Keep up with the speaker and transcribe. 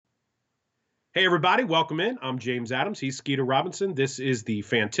Hey, everybody, welcome in. I'm James Adams. He's Skeeter Robinson. This is the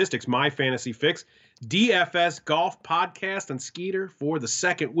Fantastics My Fantasy Fix DFS golf podcast. And Skeeter, for the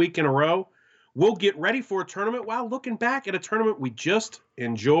second week in a row, we'll get ready for a tournament while looking back at a tournament we just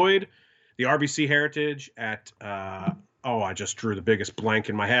enjoyed. The RBC Heritage at, I just drew the biggest blank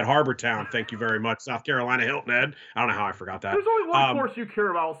in my head. Harbor Town. Thank you very much. South Carolina Hilton Head. I don't know how I forgot that. There's only one course you care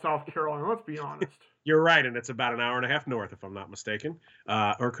about, South Carolina. Let's be honest. You're right, and it's about an hour and a half north, if I'm not mistaken,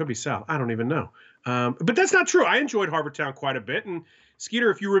 or it could be south. I don't even know, but that's not true. I enjoyed Harbortown quite a bit, and Skeeter,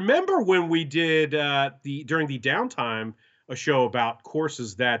 if you remember when we did during the downtime a show about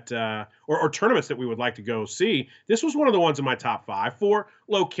courses that or tournaments that we would like to go see, this was one of the ones in my top 5 for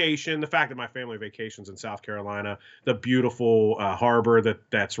location, the fact that my family vacations in South Carolina, the beautiful harbor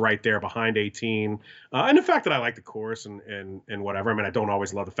that's right there behind 18, and the fact that I like the course and whatever. I mean, I don't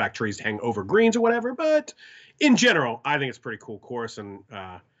always love the fact trees hang over greens or whatever, but in general, I think it's a pretty cool course. And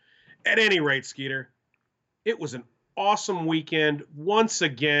at any rate, Skeeter, it was an awesome weekend once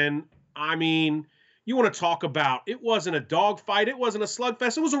again. I mean, you want to talk about, it wasn't a dogfight, it wasn't a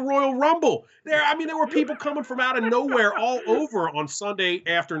slugfest, it was a Royal Rumble. There were people coming from out of nowhere all over on Sunday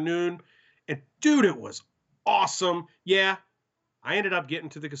afternoon. And dude, it was awesome. Yeah, I ended up getting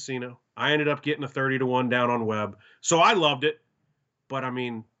to the casino. I ended up getting a 30-1 down on Webb. So I loved it. But I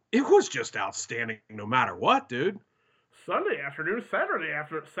mean, it was just outstanding no matter what, dude. Sunday afternoon, Saturday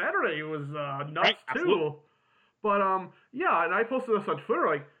was nuts Right, too. absolutely. But yeah, and I posted this on Twitter.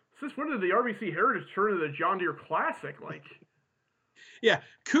 Like, since when did the RBC Heritage turn into the John Deere Classic? Like, yeah,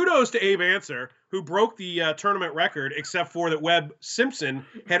 kudos to Abe Answer, who broke the tournament record, except for that Webb Simpson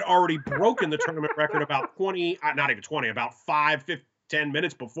had already broken the tournament record about 20, not even 20, about 10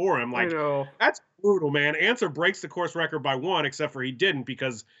 minutes before him. Like, that's brutal, man. Answer breaks the course record by 1, except for he didn't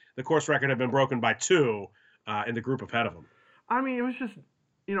because the course record had been broken by 2 in the group ahead of him. I mean, it was just,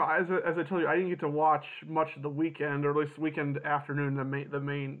 as I told you, I didn't get to watch much of the weekend, or at least the weekend afternoon, the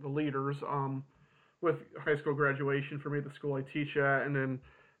leaders, with high school graduation for me at the school I teach at, and then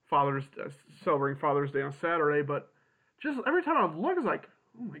celebrating Father's Day on Saturday. But just every time I would look, it's like,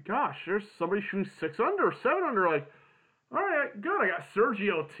 oh my gosh, there's somebody shooting 6 under, 7 under. Like, all right, good. I got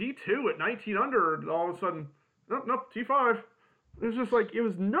Sergio T2 at 19 under, and all of a sudden, nope, T5. It was just like, it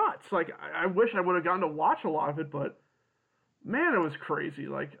was nuts. Like, I wish I would have gotten to watch a lot of it, but man, it was crazy.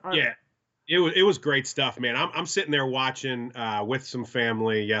 Like, yeah, it was great stuff, man. I'm sitting there watching with some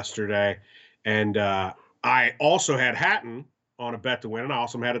family yesterday, and I also had Hatton on a bet to win, and I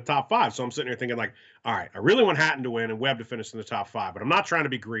also had a top 5. So I'm sitting here thinking, like, all right, I really want Hatton to win and Webb to finish in the top 5, but I'm not trying to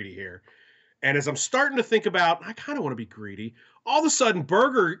be greedy here. And as I'm starting to think about, I kind of want to be greedy, all of a sudden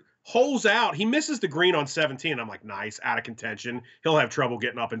Berger holes out. He misses the green on 17. I'm like, nice, out of contention. He'll have trouble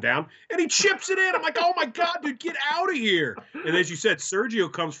getting up and down. And he chips it in. I'm like, oh my God, dude, get out of here. And as you said,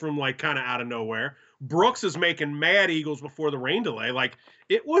 Sergio comes from like kind of out of nowhere. Brooks is making mad eagles before the rain delay. Like,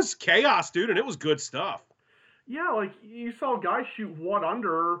 it was chaos, dude, and it was good stuff. Yeah, like, you saw guys shoot 1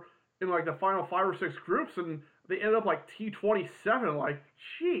 under in like the final 5 or 6 groups, and they ended up like T27. Like,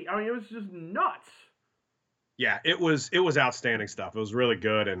 gee, I mean, it was just nuts. Yeah, it was outstanding stuff. It was really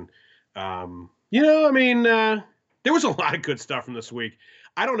good. And, there was a lot of good stuff from this week.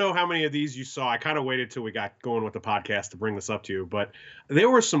 I don't know how many of these you saw. I kind of waited till we got going with the podcast to bring this up to you, but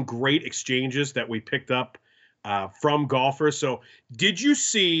there were some great exchanges that we picked up from golfers. So did you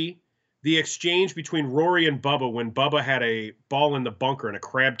see the exchange between Rory and Bubba when Bubba had a ball in the bunker and a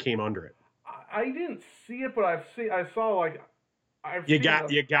crab came under it? I didn't see it, but you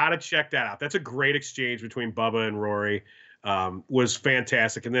got to check that out. That's a great exchange between Bubba and Rory. Was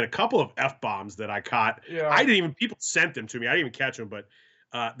fantastic. And then a couple of F-bombs that I caught. Yeah. People sent them to me. I didn't even catch them, but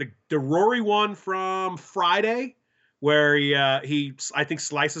the Rory one from Friday where he I think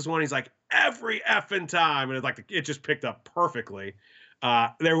slices one. He's like, every effing time. And it just picked up perfectly.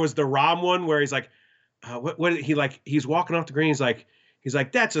 There was the Rom one where he's like, he's walking off the green. He's like,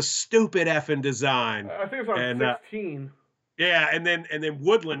 that's a stupid effing design. I think it's on 16. Yeah. And then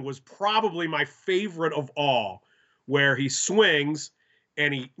Woodland was probably my favorite of all, where he swings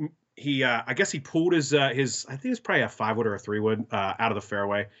and I guess he pulled his I think it's probably a 5-wood or a 3-wood out of the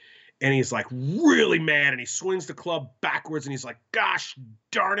fairway. And he's like really mad and he swings the club backwards and he's like, gosh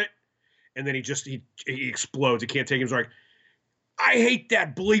darn it. And then he explodes. He can't take him. He's like, I hate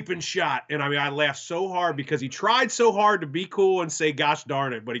that bleeping shot. And I mean, I laughed so hard because he tried so hard to be cool and say, gosh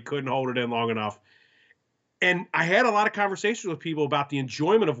darn it, but he couldn't hold it in long enough. And I had a lot of conversations with people about the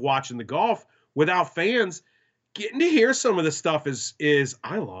enjoyment of watching the golf without fans. Getting to hear some of this stuff is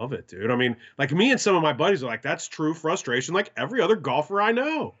I love it, dude. I mean, like, me and some of my buddies are like, that's true frustration, like every other golfer I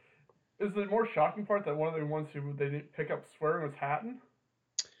know. Is the more shocking part that one of the ones who they didn't pick up swearing was Hatton?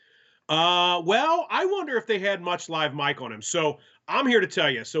 Well, I wonder if they had much live mic on him. So I'm here to tell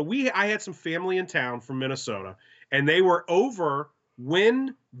you. So I had some family in town from Minnesota, and they were over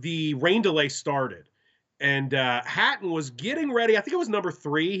when the rain delay started. And Hatton was getting ready. I think it was number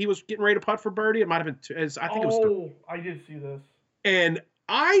 3. He was getting ready to putt for birdie. It might have been. I think it was 3. Oh, I did see this. And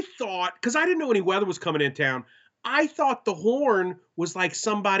I thought, because I didn't know any weather was coming in town, I thought the horn was like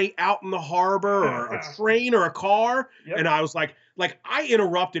somebody out in the harbor or a train or a car. Yep. And I was like I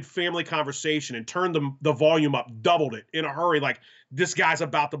interrupted family conversation and turned the volume up, doubled it in a hurry. Like, this guy's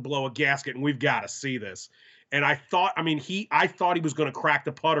about to blow a gasket and we've got to see this. And I thought he was going to crack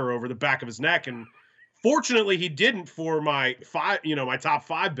the putter over the back of his neck. And fortunately he didn't for my my top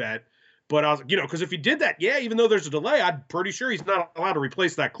 5 bet. But I was, because if he did that, even though there's a delay, I'm pretty sure he's not allowed to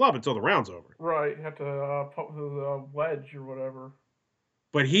replace that club until the round's over. Right, you have to putt with a wedge or whatever.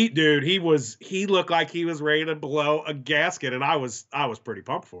 But he looked like he was ready to blow a gasket, and I was pretty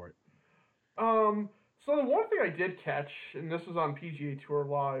pumped for it. So the one thing I did catch, and this was on PGA Tour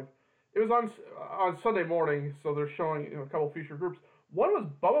Live, it was on Sunday morning, so they're showing a couple featured groups. One was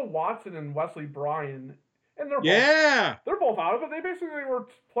Bubba Watson and Wesley Bryan. And they're both out of it. They basically were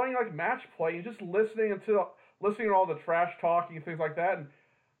playing like match play and just listening to all the trash talking and things like that. And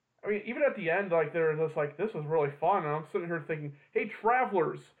I mean, even at the end, like they're just like, this was really fun. And I'm sitting here thinking, hey,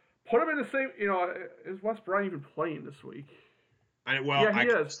 travelers, put them in the same. Is Wes Bryan even playing this week? He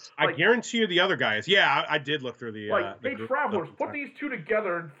is. I guarantee you the other guy is. Yeah, I did look through the. Hey, travelers, put these two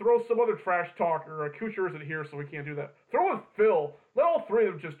together and throw some other trash talker. Kuchar isn't here, so we can't do that. Throw in Phil. Let all three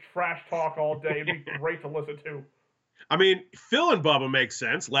of them just trash talk all day. It'd be great to listen to. I mean, Phil and Bubba make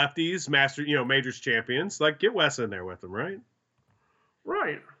sense. Lefties, majors champions. Like, get Wes in there with them, right?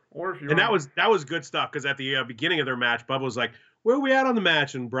 Right. Or if you. And that was good stuff, because at the beginning of their match, Bubba was like, "Where are we at on the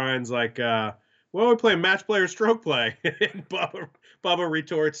match?" And Brian's like, "Well, we're playing match play or stroke play." And Bubba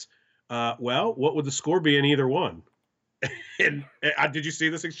retorts, "Well, what would the score be in either one?" And did you see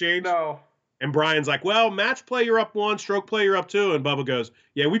this exchange? No. And Brian's like, "Well, match play, you're up 1, stroke play, you're up 2. And Bubba goes,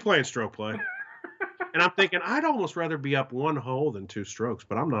 "Yeah, we playing stroke play." And I'm thinking, I'd almost rather be up 1 hole than 2 strokes,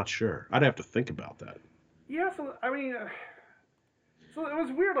 but I'm not sure. I'd have to think about that. Yeah, so, I mean, so it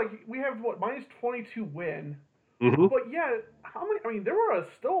was weird. Like, we have, minus 22 win. Mm-hmm. But, yeah, how many, I mean, there were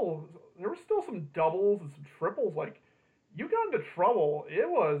still some doubles and some triples. Like, you got into trouble. It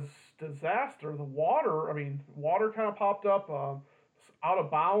was disaster. The water kind of popped up out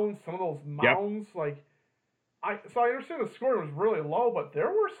of bounds. Some of those mounds, yep. I understand the scoring was really low, but there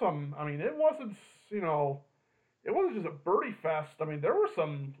were some. I mean, it wasn't just a birdie fest. I mean, there were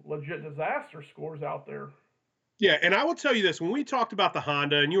some legit disaster scores out there. Yeah, and I will tell you this: when we talked about the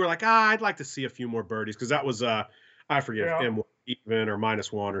Honda, and you were like, I'd like to see a few more birdies, because that was I forget M1 even or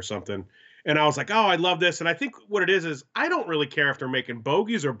 -1 or something. And I was like, I love this. And I think what it is I don't really care if they're making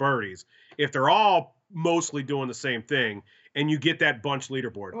bogeys or birdies. If they're all mostly doing the same thing and you get that bunch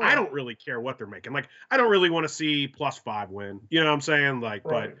leaderboard, I don't really care what they're making. Like, I don't really want to see +5 win. You know what I'm saying? Like,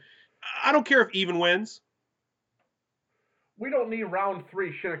 right. But I don't care if even wins. We don't need round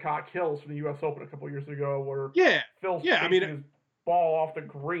 3 Shinnecock Hills from the U.S. Open a couple years ago where Phil's taking his ball off the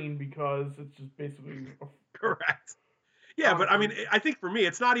green because it's just basically correct. Yeah, but I mean, I think for me,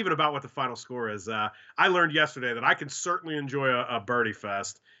 it's not even about what the final score is. I learned yesterday that I can certainly enjoy a birdie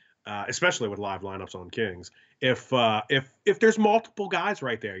fest, especially with live lineups on Kings, if there's multiple guys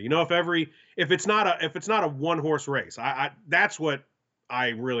right there. If it's not a 1-horse race. That's what I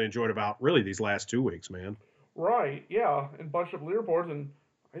really enjoyed about really these last 2 weeks, man. Right. Yeah, and bunch of leaderboards, and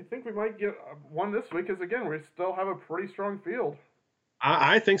I think we might get one this week, because again, we still have a pretty strong field.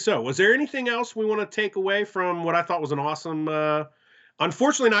 I think so. Was there anything else we want to take away from what I thought was an awesome,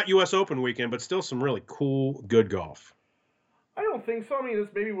 unfortunately not U.S. Open weekend, but still some really cool, good golf? I don't think so. I mean, this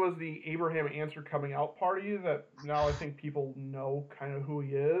maybe was the Abraham Answer coming out party that now I think people know kind of who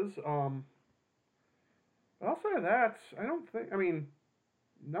he is. But outside of that, I don't think, I mean,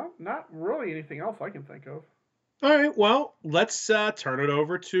 not really anything else I can think of. All right, well, let's turn it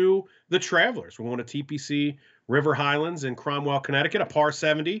over to the Travelers. We're going to TPC River Highlands in Cromwell, Connecticut, a par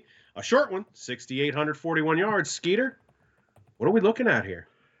 70, a short one, 6,841 yards. Skeeter, what are we looking at here?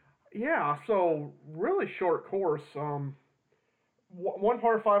 Yeah, so really short course. One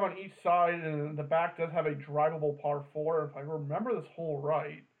par 5 on each side, and the back does have a drivable par 4. If I remember this hole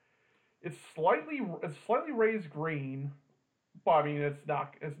right, it's slightly raised green, but I mean it's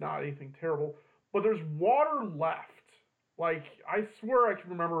not anything terrible. But there's water left. Like, I swear I can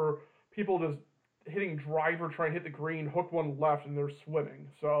remember people just hitting driver, trying to hit the green, hook one left, and they're swimming.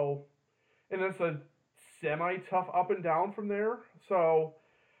 So, and it's a semi-tough up and down from there. So,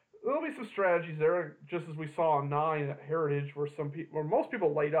 there'll be some strategies there, just as we saw on 9 at Heritage, where most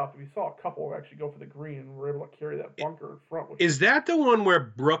people laid up. We saw a couple actually go for the green and were able to carry that bunker in front. Is that the one where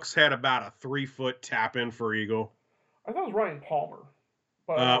Brooks had about a 3-foot tap in for eagle? I thought it was Ryan Palmer.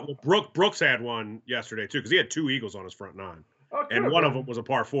 But Brooks had one yesterday too, because he had 2 eagles on his front 9, and one of them was a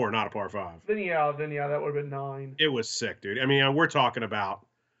par 4, not a par 5. Then yeah, that would have been 9. It was sick, dude. I mean, we're talking about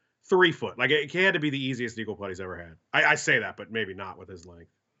 3 foot. Like, it had to be the easiest eagle putt he's ever had. I say that, but maybe not with his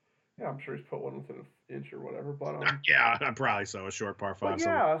length. Yeah, I'm sure he's put one within an inch or whatever. But yeah, probably so. A short par 5. But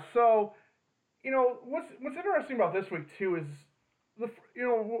yeah, so what's interesting about this week too is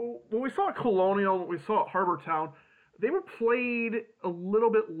when we saw at Colonial, what we saw at Harbour Town, they were played a little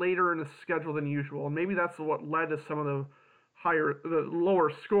bit later in the schedule than usual, and maybe that's what led to some of the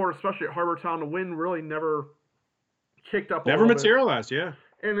lower scores, especially at Harbour Town. The wind really never kicked up. Never materialized, yeah.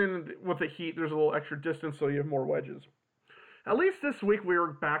 And then with the heat, there's a little extra distance, so you have more wedges. At least this week we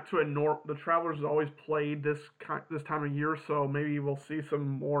were back to the Travelers has always played this time of year, so maybe we'll see some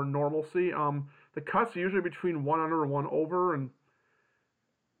more normalcy. The cuts are usually between 1 under and 1 over, and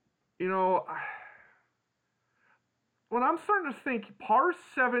when I'm starting to think par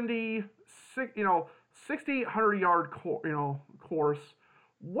 70, 6,800-yard course.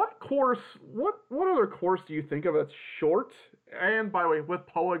 What other course do you think of that's short? And by the way, with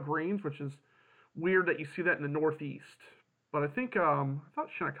POA greens, which is weird that you see that in the Northeast. But I think I thought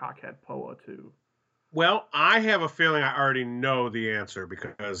Shinnecock had POA too. Well, I have a feeling I already know the answer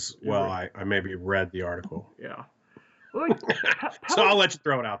because, I maybe read the article. Yeah. Well, so I'll let you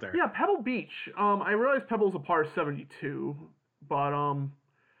throw it out there. Yeah, Pebble Beach. I realize Pebble's a par 72, but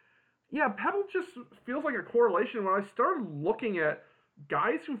Pebble just feels like a correlation. When I started looking at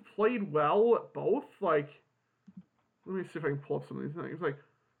guys who've played well at both, like, let me see if I can pull up some of these things. Like,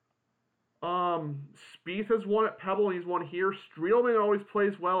 Spieth has won at Pebble, and he's won here. Streelman always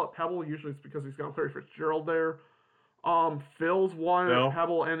plays well at Pebble. Usually it's because he's got Larry Fitzgerald there. Phil's won at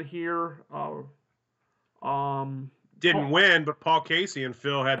Pebble and here. Didn't win, but Paul Casey and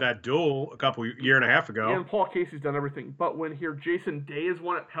Phil had that duel a year and a half ago. And Paul Casey's done everything but win here. Jason Day has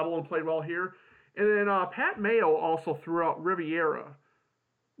won at Pebble and played well here. And then Pat Mayo also threw out Riviera.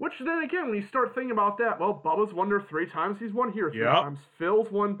 Which then again, when you start thinking about that, well, Bubba's won there 3 times. He's won here 3 times.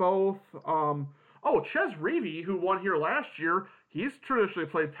 Phil's won both. Ches Reavie, who won here last year, he's traditionally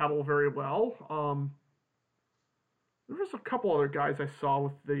played Pebble very well. There was a couple other guys I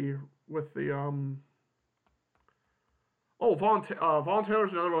saw Vaughn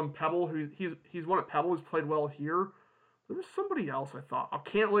Taylor's another one, Pebble, who he's won at Pebble, he's played well here. There was somebody else I thought.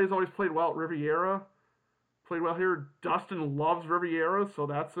 Cantley's always played well at Riviera. Played well here. Dustin loves Riviera, so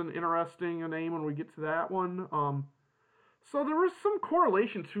that's an interesting name when we get to that one. So there was some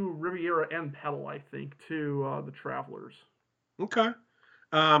correlation to Riviera and Pebble, I think, to the Travelers. Okay.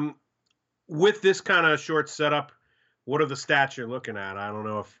 With this kind of short setup, what are the stats you're looking at? I don't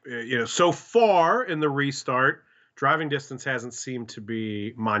know if, so far in the restart, driving distance hasn't seemed to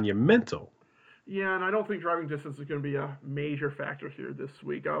be monumental. Yeah, and I don't think driving distance is going to be a major factor here this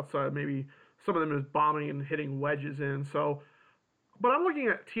week, outside maybe some of them is bombing and hitting wedges in. So, but I'm looking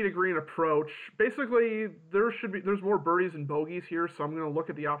at tee to green approach. Basically, there's more birdies and bogeys here, so I'm going to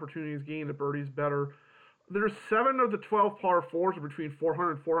look at the opportunities gained, the birdies better. There's 7 of the 12 par 4s are between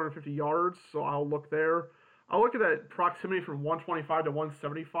 400 and 450 yards, so I'll look there. I'll look at that proximity from 125 to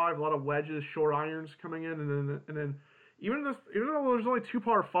 175. A lot of wedges, short irons coming in, and then even though there's only 2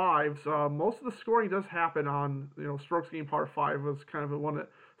 par 5s, most of the scoring does happen on strokes gained par 5 was kind of the one that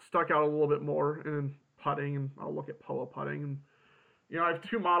stuck out a little bit more, and then putting, and I'll look at POA putting. And I have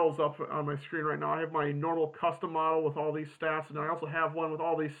 2 models up on my screen right now. I have my normal custom model with all these stats, and I also have one with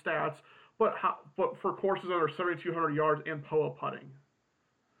all these stats, but for courses under 7,200 yards and POA putting.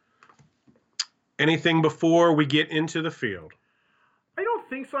 Anything before we get into the field? I don't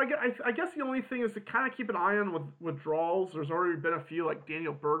think so. I guess the only thing is to kind of keep an eye on with withdrawals. There's already been a few, like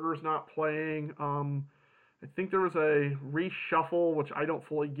Daniel Berger's not playing. I think there was a reshuffle, which I don't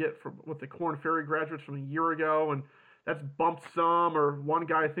fully get with the Korn Ferry graduates from a year ago, and that's bumped some. Or one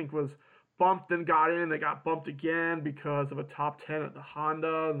guy I think was bumped, then got in. They got bumped again because of a top 10 at the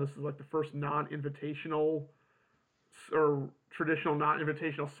Honda, and this is like the first non-invitational or traditional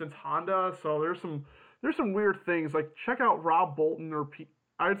non-invitational since Honda. So there's some weird things. Like, check out Rob Bolton,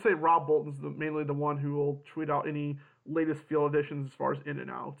 I would say Rob Bolton's mainly the one who will tweet out any latest field additions as far as in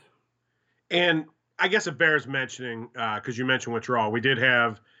and out. And I guess it bears mentioning, because you mentioned withdrawal, we did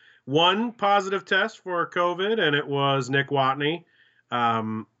have one positive test for COVID, and it was Nick Watney.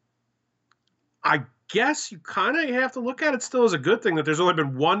 I guess you kind of have to look at it still as a good thing that there's only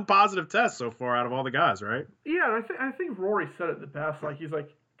been one positive test so far out of all the guys, right? Yeah, and I think Rory said it the best. Like, he's like,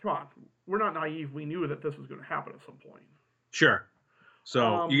 come on, we're not naive. We knew that this was going to happen at some point. Sure.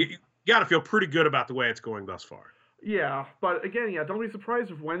 So you got to feel pretty good about the way it's going thus far. Yeah, but again, don't be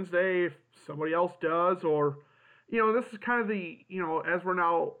surprised if Wednesday, if somebody else does, or, this is kind of the, as we're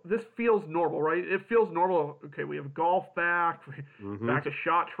now, this feels normal, right? It feels normal. Okay, we have golf back, back to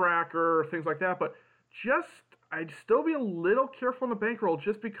Shot Tracker, things like that, but I'd still be a little careful on the bankroll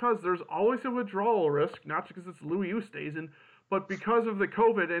just because there's always a withdrawal risk, not just because it's Louis Oosthuizen, but because of the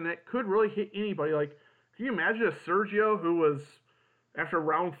COVID, and it could really hit anybody. Like, can you imagine a Sergio who was after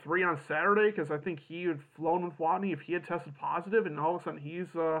round 3 on Saturday, because I think he had flown with Watney, if he had tested positive and all of a sudden he's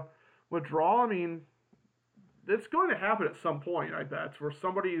withdrawal? I mean, it's going to happen at some point, I bet, where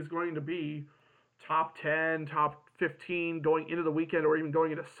somebody is going to be top 10, top 15 going into the weekend or even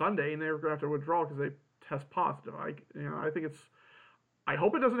going into Sunday, and they're going to have to withdraw because they test positive. I think I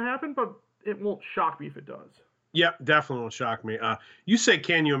hope it doesn't happen, but it won't shock me if it does. Yeah, definitely won't shock me. You say,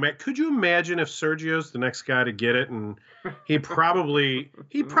 can you imagine? Could you imagine if Sergio's the next guy to get it, and he probably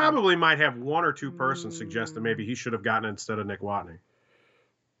might have one or two persons suggest that maybe he should have gotten it instead of Nick Watney.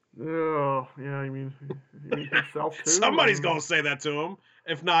 Oh, yeah, I mean himself too. Somebody's gonna say that to him.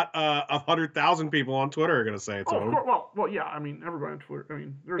 If not, 100,000 people on Twitter are gonna say it to him. Of course. Well, yeah. I mean, everybody on Twitter. I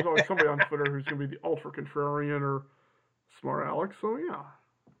mean, there's always somebody on Twitter who's gonna be the ultra contrarian or smart Alex. So yeah.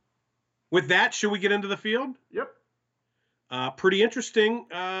 With that, should we get into the field? Yep. Pretty interesting.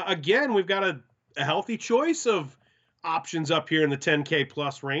 Again, we've got a healthy choice of options up here in the 10K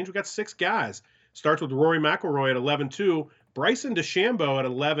plus range. We've got 6 guys. Starts with Rory McIlroy at 11-2, Bryson DeChambeau at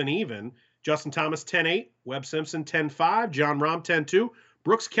 11 even, Justin Thomas 10-8, Webb Simpson 10-5, Jon Rahm 10-2,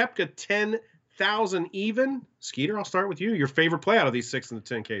 Brooks Koepka 10,000 even. Skeeter, I'll start with you. Your favorite play out of these 6 in the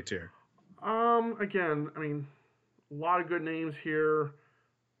 10K tier? Again, I mean, a lot of good names here.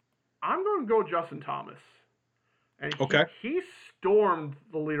 I'm going to go Justin Thomas. And he stormed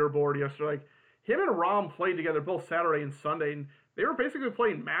the leaderboard yesterday. Like, him and Rahm played together both Saturday and Sunday, and they were basically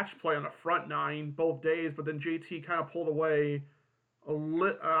playing match play on the front 9 both days, but then JT kind of pulled away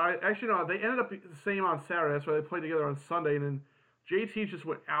actually, no, they ended up the same on Saturday. That's why they played together on Sunday, and then JT just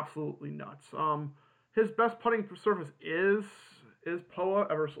went absolutely nuts. His best putting surface is POA,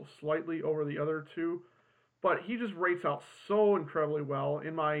 ever so slightly over the other 2. But he just rates out so incredibly well.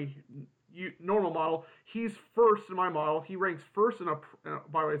 In my normal model, he's first in my model. He ranks first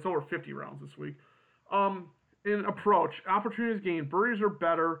by the way, it's over 50 rounds this week. In approach, opportunities gained, birdies are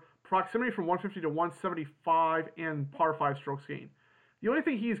better, proximity from 150 to 175, and par 5 strokes gained. The only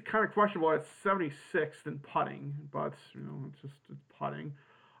thing he's kind of questionable at 76th in putting, but it's putting.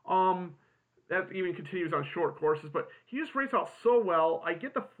 That even continues on short courses, but he just rates out so well. I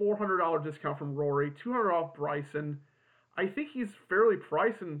get the $400 discount from Rory, $200 off Bryson. I think he's fairly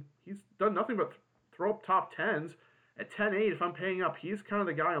priced, and he's done nothing but throw up top 10s. At 10-8, if I'm paying up, he's kind of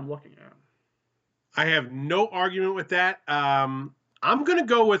the guy I'm looking at. I have no argument with that. I'm going to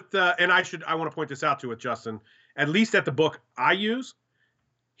go with, and I want to point this out to with Justin, at least at the book I use,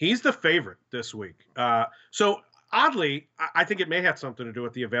 he's the favorite this week. So oddly, I think it may have something to do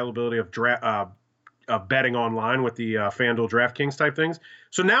with the availability of betting online with the FanDuel DraftKings type things.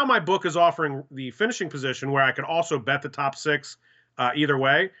 So now my book is offering the finishing position where I could also bet the top 6 either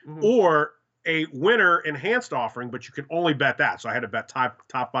way, or a winner enhanced offering, but you can only bet that. So I had to bet top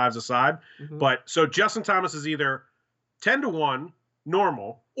 5s aside. But so Justin Thomas is either 10-1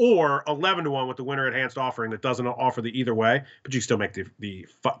 normal or 11-1 with the winner enhanced offering that doesn't offer the either way, but you still make the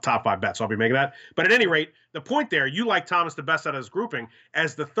top 5 bets. So I'll be making that. But at any rate, the point there, you like Thomas the best out of his grouping.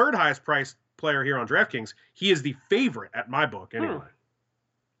 As the 3rd highest priced player here on DraftKings, he is the favorite at my book anyway.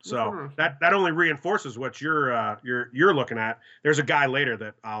 So that only reinforces what you're looking at. There's a guy later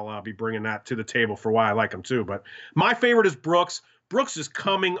that I'll be bringing that to the table for why I like him too. But my favorite is Brooks. Brooks is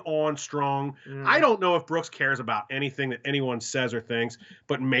coming on strong. I don't know if Brooks cares about anything that anyone says or thinks,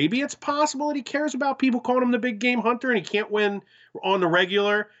 but maybe it's possible that he cares about people calling him the big game hunter and he can't win on the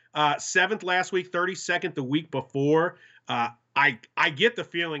regular. 7th last week, 32nd the week before. I get the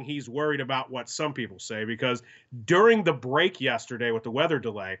feeling he's worried about what some people say, because during the break yesterday with the weather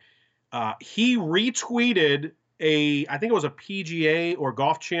delay, he retweeted I think it was a PGA or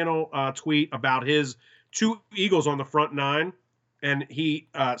Golf Channel tweet about his 2 eagles on the front 9. And he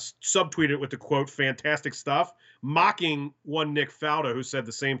subtweeted it with the quote, "fantastic stuff," mocking one Nick Faldo who said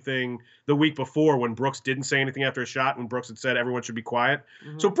the same thing the week before when Brooks didn't say anything after a shot, when Brooks had said everyone should be quiet.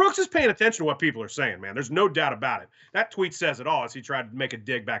 So Brooks is paying attention to what people are saying, man. There's no doubt about it. That tweet says it all as he tried to make a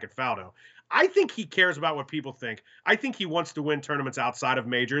dig back at Faldo. I think he cares about what people think. I think he wants to win tournaments outside of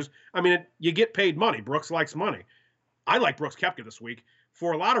majors. I mean, you get paid money. Brooks likes money. I like Brooks Koepka this week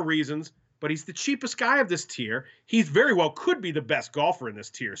for a lot of reasons. but he's the cheapest guy of this tier. He very well could be the best golfer in this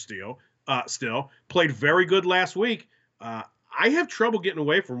tier still. Played very good last week. I have trouble getting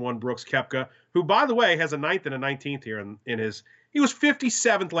away from one Brooks Koepka, who, by the way, has a 9th and a 19th here in his. He was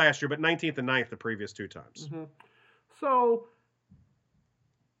 57th last year, but 19th and 9th the previous 2 times. Mm-hmm. So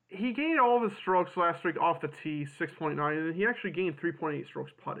he gained all of his strokes last week off the tee, 6.9, and he actually gained 3.8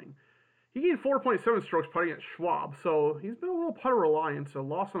 strokes putting. He gained 4.7 strokes putting at Schwab, so he's been a little putter reliant, so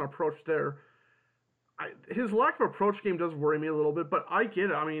lost on approach there. His lack of approach game does worry me a little bit, but I get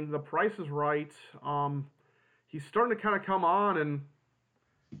it. I mean, the price is right. He's starting to kind of come on, and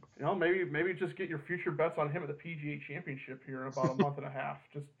maybe just get your future bets on him at the PGA Championship here in about a month and a half.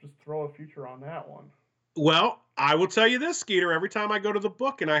 Just throw a future on that one. Well, I will tell you this, Skeeter. Every time I go to the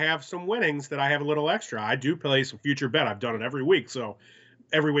book and I have some winnings that I have a little extra, I do play some future bet. I've done it every week, so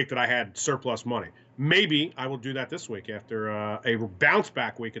every week that I had surplus money. Maybe I will do that this week after a bounce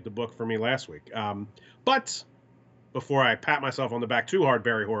back week at the book for me last week. But before I pat myself on the back too hard,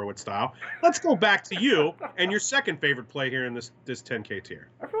 Barry Horowitz style, let's go back to you and your second favorite play here in this 10K tier.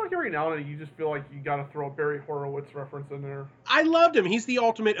 I feel like every now and then you just feel like you got to throw a Barry Horowitz reference in there. I loved him. He's the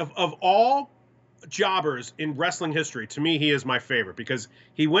ultimate of all jobbers in wrestling history. To me, he is my favorite because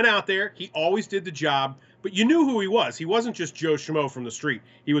he went out there, he always did the job, but you knew who he was. He wasn't just Joe Schmo from the street.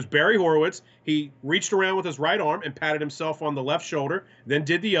 He was Barry Horowitz. He reached around with his right arm and patted himself on the left shoulder, then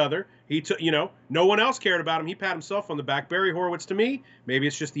did the other. He took, no one else cared about him. He patted himself on the back. Barry Horowitz, to me, maybe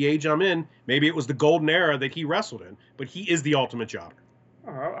it's just the age I'm in. Maybe it was the golden era that he wrestled in, but he is the ultimate jobber.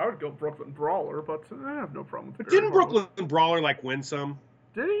 I would go Brooklyn Brawler, but I have no problem with But didn't Brooklyn Brawler win some?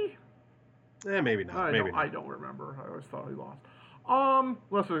 Did he? Maybe not. I don't remember. I always thought he lost.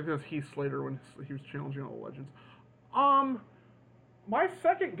 Unless it was against Heath Slater when he was challenging all the legends. My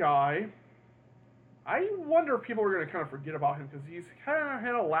second guy, I wonder if people are going to kind of forget about him because he's kind of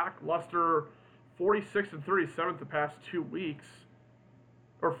had a lackluster 46th and 37th the past 2 weeks.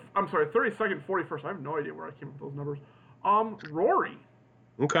 Or, I'm sorry, 32nd, 41st. I have no idea where I came up with those numbers. Rory.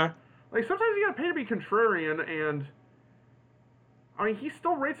 Okay. Like, sometimes you got to pay to be contrarian, and I mean, he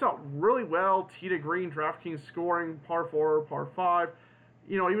still rates out really well. Tee to green, DraftKings scoring, par 4, par 5.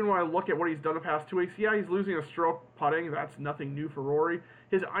 Even when I look at what he's done the past 2 weeks, yeah, he's losing a stroke putting. That's nothing new for Rory.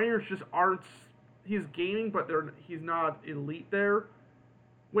 His irons just aren't. He's gaining, but he's not elite there.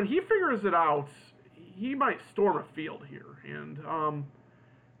 When he figures it out, he might storm a field here, and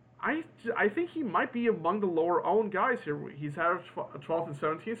I think he might be among the lower owned guys here. He's had a 12th and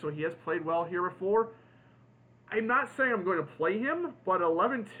 17th, so he has played well here before. I'm not saying I'm going to play him, but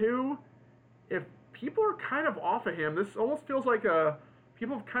 11-2, if people are kind of off of him, this almost feels like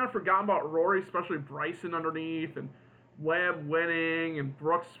people have kind of forgotten about Rory, especially Bryson underneath, and Webb winning, and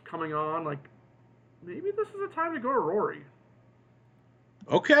Brooks coming on. Like, maybe this is a time to go to Rory.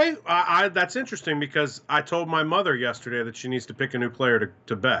 Okay, that's interesting because I told my mother yesterday that she needs to pick a new player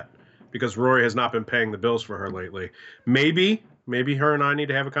to bet because Rory has not been paying the bills for her lately. Maybe her and I need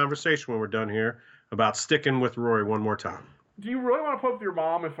to have a conversation when we're done here about sticking with Rory one more time. Do you really want to put with your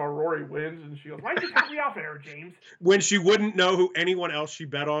mom if Rory wins and she goes, why did you cut me off there, James? When she wouldn't know who anyone else she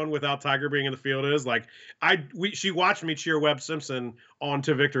bet on without Tiger being in the field is. Like, she watched me cheer Webb Simpson on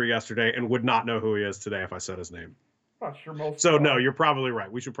to victory yesterday and would not know who he is today if I said his name. Not sure most. So, no, you're probably right.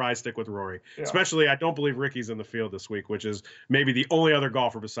 We should probably stick with Rory. Yeah. Especially, I don't believe Ricky's in the field this week, which is maybe the only other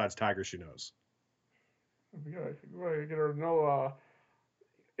golfer besides Tiger she knows. Yeah, I get her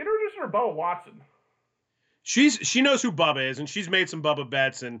introduce her to Bubba Watson. She knows who Bubba is, and she's made some Bubba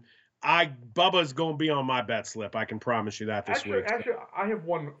bets, and Bubba's going to be on my bet slip. I can promise you that this week. Actually, I have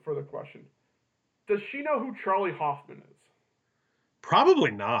one further question. Does she know who Charlie Hoffman is? Probably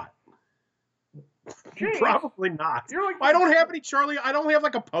not. James, probably not. Like, I don't have any Charlie. I don't have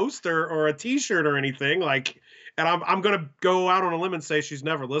like a poster or a T-shirt or anything. Like, and I'm going to go out on a limb and say she's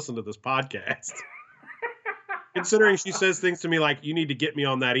never listened to this podcast. Considering she says things to me like, you need to get me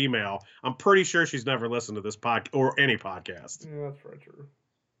on that email, I'm pretty sure she's never listened to this or any podcast. Yeah, that's very true.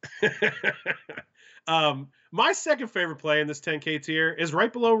 My second favorite play in this 10K tier is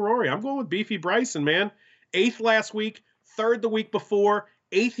right below Rory. I'm going with Beefy Bryson, man. 8th last week, 3rd the week before,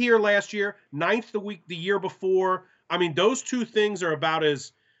 8th here last year, 9th the year before. I mean, those two things are about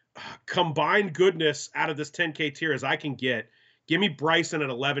as combined goodness out of this 10K tier as I can get. Give me Bryson at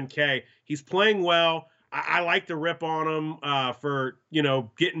 11K. He's playing well. I like the rip on him for,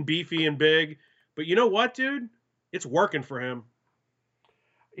 getting beefy and big. But you know what, dude? It's working for him.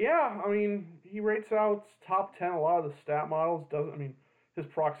 Yeah, I mean, he rates out top 10 a lot of the stat models. His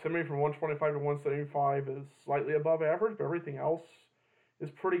proximity from 125 to 175 is slightly above average, but everything else is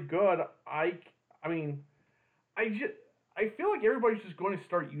pretty good. I I feel like everybody's just going to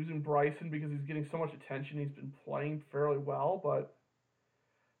start using Bryson because he's getting so much attention. He's been playing fairly well, but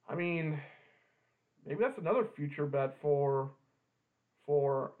I mean, maybe that's another future bet for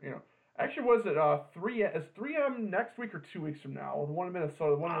you know. Actually, was it 3M next week or 2 weeks from now? The one in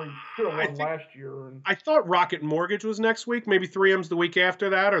Minnesota, the one where he should have won last year. And I thought Rocket Mortgage was next week. Maybe 3M's the week after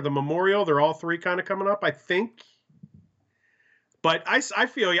that, or the Memorial. They're all three kind of coming up, I think. But I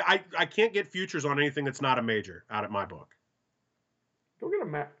feel you. I can't get futures on anything that's not a major out of my book. Go get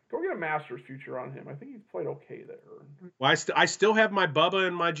a Masters future on him. I think he's played okay there. Well, I still have my Bubba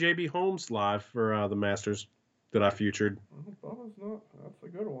and my JB Holmes live for the Masters that I futured. Bubba's not. That's a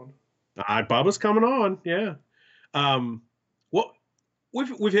good one. Bubba's coming on. Yeah. Well,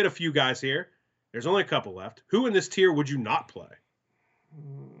 we've hit a few guys here. There's only a couple left. Who in this tier would you not play?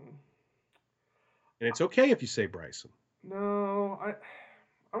 And it's okay if you say Bryson. No,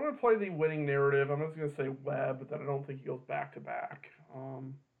 I'm going to play the winning narrative. I'm just going to say Webb, but then I don't think he goes back to back.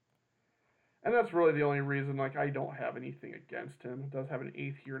 And that's really the only reason. Like, I don't have anything against him. Does have an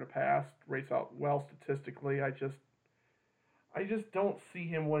 8th year in the past. Rates out well statistically. I just don't see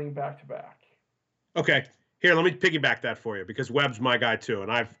him winning back to back. Okay, here, let me piggyback that for you because Webb's my guy too,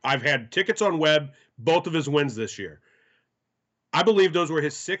 and I've had tickets on Webb, both of his wins this year. I believe those were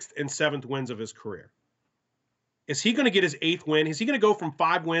his 6th and 7th wins of his career. Is he going to get his 8th win? Is he going to go from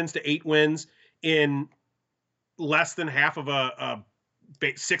 5 wins to 8 wins in less than half of a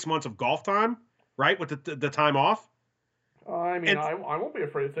 6 months of golf time, right, with the time off? I mean, I won't be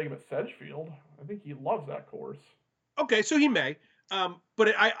afraid to take him at Sedgefield. I think he loves that course. Okay, so he may.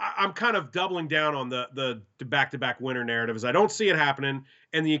 But I'm kind of doubling down on the back-to-back winner narrative as I don't see it happening.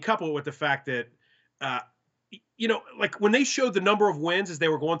 And then you couple it with the fact that, like when they showed the number of wins as they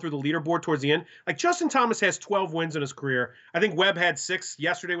were going through the leaderboard towards the end, like Justin Thomas has 12 wins in his career. I think Webb had 6.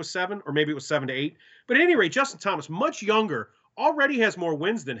 Yesterday was 7, or maybe it was 7 to 8. But at any rate, Justin Thomas, much younger, already has more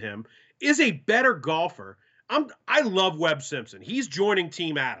wins than him, is a better golfer. I love Webb Simpson. He's joining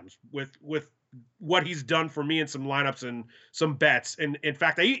Team Adams with what he's done for me in some lineups and some bets. And in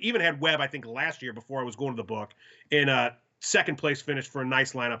fact, I even had Webb, I think, last year before I was going to the book in a 2nd place finish for a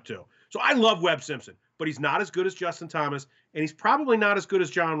nice lineup too. So I love Webb Simpson, but he's not as good as Justin Thomas, and he's probably not as good as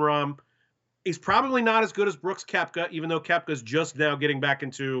John Rahm. He's probably not as good as Brooks Koepka, even though Koepka's just now getting back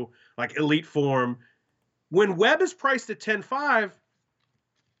into like elite form. When Webb is priced at 10.5,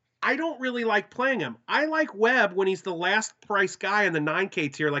 I don't really like playing him. I like Webb when he's the last price guy in the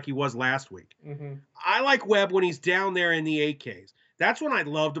 9K tier like he was last week. Mm-hmm. I like Webb when he's down there in the 8Ks. That's when I'd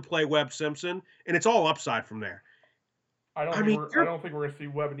love to play Webb Simpson, and it's all upside from there. I don't think we're going to see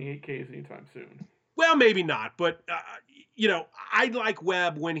Webb in the 8Ks anytime soon. Well, maybe not, but, I like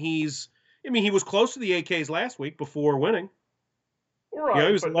Webb when he was close to the 8Ks last week before winning. Right,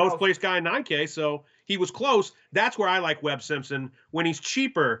 he was the lowest place guy in 9K, so he was close. That's where I like Webb Simpson, when he's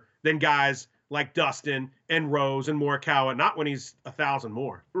cheaper than guys like Dustin and Rose and Morikawa, not when he's 1,000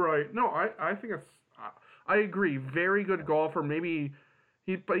 more. Right. No, I think I agree. Very good golfer. Maybe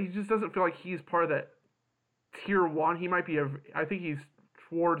but he just doesn't feel like he's part of that tier 1. He might be I think he's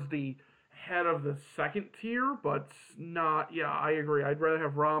towards the head of the 2nd tier, but not. Yeah, I agree. I'd rather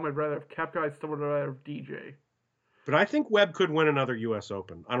have Rahm. I'd rather have Koepka. I'd still rather have DJ. But I think Webb could win another U.S.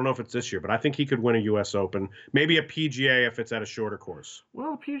 Open. I don't know if it's this year, but I think he could win a U.S. Open. Maybe a PGA if it's at a shorter course.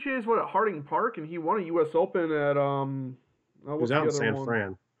 Well, the PGA is at Harding Park, and he won a U.S. Open at He was out in San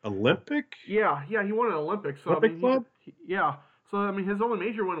Fran. Olympic? Yeah, he won an Olympic. So, Olympic Club? Yeah. So his only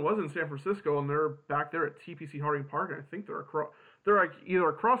major win was in San Francisco, and they're back there at TPC Harding Park, and I think they're like either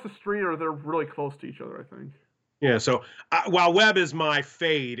across the street or they're really close to each other, I think. Yeah, so while Webb is my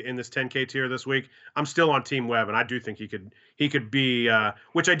fade in this 10K tier this week, I'm still on Team Webb, and I do think he could be,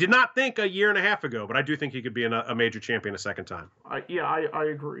 which I did not think a year and a half ago, but I do think he could be a major champion a second time. I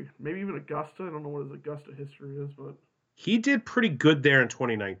agree. Maybe even Augusta. I don't know what his Augusta history is, but he did pretty good there in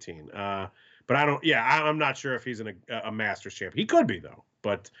 2019. But I'm not sure if he's a Masters champion. He could be though,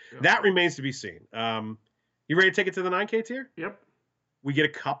 but that remains to be seen. You ready to take it to the 9K tier? Yep. We get a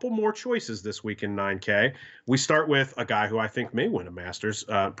couple more choices this week in 9K. We start with a guy who I think may win a Masters.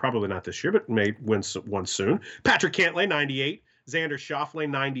 Probably not this year, but may win one soon. Patrick Cantlay, 98. Xander Schauffele,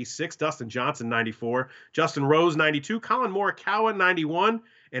 96. Dustin Johnson, 94. Justin Rose, 92. Colin Morikawa, 91.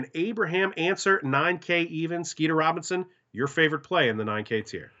 And Abraham Answer, 9K even. Skeeter Robinson, your favorite play in the 9K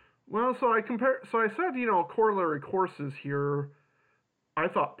tier. Well, so I said, corollary courses here. I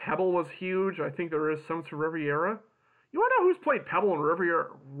thought Pebble was huge. I think there is some to Riviera. You want to know who's played Pebble and Riviera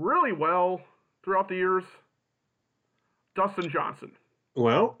really well throughout the years? Dustin Johnson.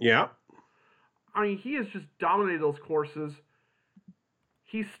 Well, yeah. I mean, he has just dominated those courses.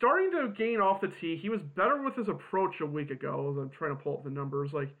 He's starting to gain off the tee. He was better with his approach a week ago. As I'm trying to pull up the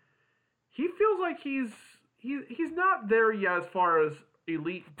numbers, like he feels like he's not there yet as far as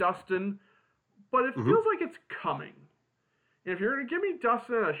elite Dustin, but it feels like it's coming. And if you're going to give me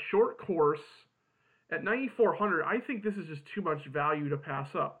Dustin at a short course at 9,400, I think this is just too much value to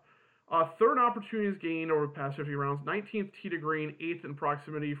pass up. Third opportunities gained over the past 50 rounds, 19th tee to green, 8th in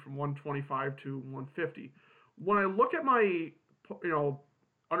proximity from 125 to 150. When I look at my,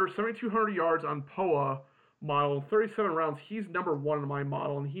 under 7,200 yards on POA model, 37 rounds, he's number 1 in my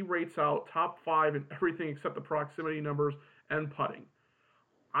model, and he rates out top 5 in everything except the proximity numbers and putting.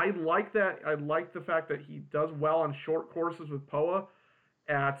 I like that. I like the fact that he does well on short courses with POA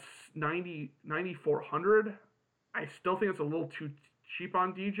at 9,400. I still think it's a little too cheap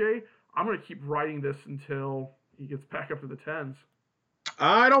on DJ. I'm going to keep riding this until he gets back up to the 10s.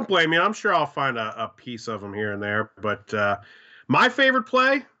 I don't blame you. I'm sure I'll find a piece of him here and there. But my favorite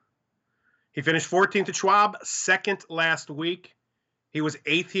play, he finished 14th at Schwab, 2nd last week. He was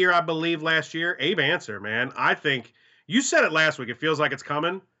 8th here, I believe, last year. Abe Answer, man. I think you said it last week. It feels like it's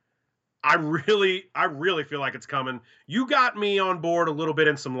coming. I really feel like it's coming. You got me on board a little bit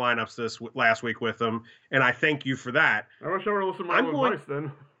in some lineups last week with him, and I thank you for that. I wish I would have listened to my own advice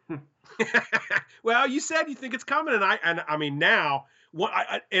then. Well, you said you think it's coming, and I mean now,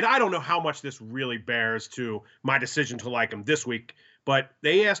 and I don't know how much this really bears to my decision to like him this week. But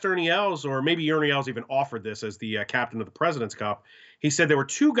they asked Ernie Els, or maybe Ernie Els even offered this as the captain of the President's Cup. He said there were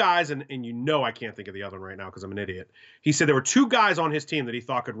 2 guys, and I can't think of the other one right now because I'm an idiot. He said there were 2 guys on his team that he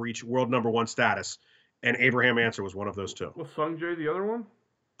thought could reach world number 1 status, and Abraham Answer was one of those 2. Was Sung Jae the other one?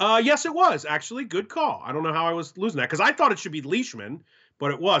 Yes, it was, actually. Good call. I don't know how I was losing that because I thought it should be Leishman, but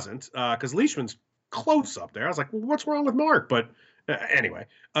it wasn't because Leishman's close up there. I was like, well, what's wrong with Mark? But anyway,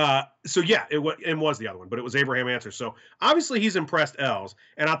 so yeah, it was the other one, but it was Abraham Answer. So obviously he's impressed Els.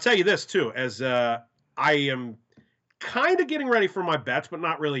 And I'll tell you this too, as I am kind of getting ready for my bets, but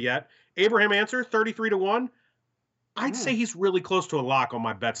not really yet. Abraham Answer, 33-1. I'd say he's really close to a lock on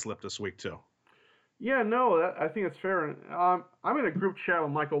my bet slip this week too. Yeah, no, I think it's fair. I'm in a group chat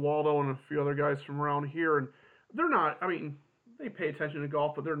with Michael Waldo and a few other guys from around here, and they're not, I mean, they pay attention to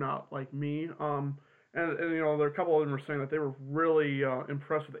golf, but they're not like me. And there are a couple of them were saying that they were really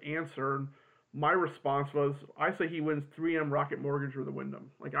impressed with the Answer. And my response was, I say he wins 3M Rocket Mortgage or the Wyndham.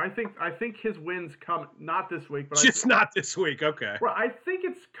 Like I think his wins come not this week, but just not this week. Okay. Well, I think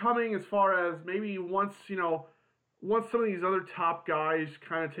it's coming as far as maybe once some of these other top guys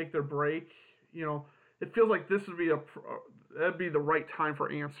kind of take their break. It feels like this would be that'd be the right time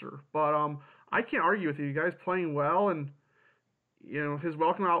for Answer. But I can't argue with you. You guys playing well, and his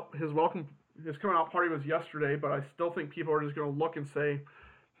coming out party was yesterday. But I still think people are just going to look and say,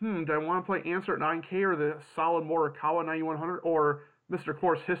 do I want to play Answer at 9K or the solid Morikawa 9100 or Mr.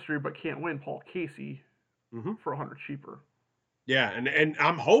 Course History but can't win Paul Casey for 100 cheaper? Yeah, and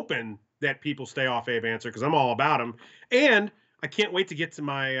I'm hoping that people stay off Abe Answer because I'm all about him, and I can't wait to get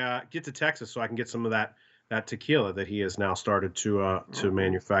to Texas so I can get some of that tequila that he has now started to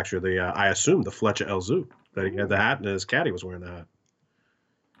manufacture. I assume the Fletcher El Zoo that he had the hat and his caddy was wearing the hat.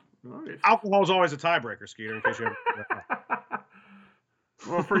 Nice. Alcohol is always a tiebreaker, Skeeter. In case you ever.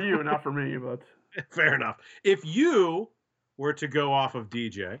 Well, for you, not for me, but fair enough. If you were to go off of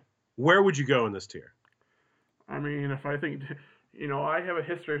DJ, where would you go in this tier? I mean, if I think. I have a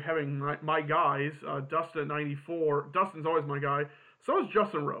history of having my guys. Dustin at 94. Dustin's always my guy. So is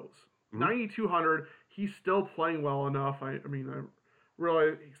Justin Rose. 9,200. He's still playing well enough. I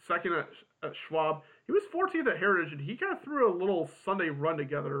really second at Schwab. He was 14th at Heritage, and he kind of threw a little Sunday run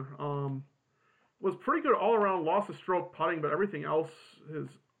together. Was pretty good all around. Lost a stroke putting, but everything else, his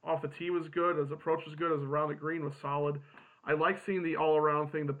off the tee was good. His approach was good. His around the green was solid. I like seeing the all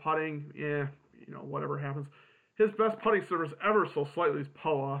around thing. The putting, whatever happens. His best putting service ever so slightly is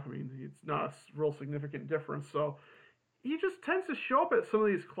POA. I mean, it's not a real significant difference. So he just tends to show up at some of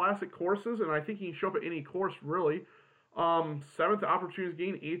these classic courses, and I think he can show up at any course, really. 7th opportunities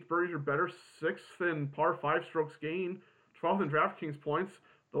gain, 8th birdies or better, 6th in par 5 strokes gain, 12th in DraftKings points.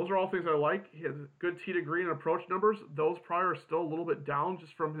 Those are all things I like. He has good tee to green and approach numbers. Those probably are still a little bit down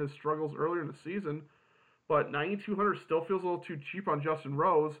just from his struggles earlier in the season. But 9,200 still feels a little too cheap on Justin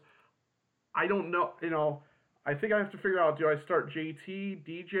Rose. I don't know, I think I have to figure out, do I start JT,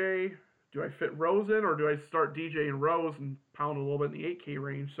 DJ, do I fit Rose in, or do I start DJ and Rose and pound a little bit in the 8K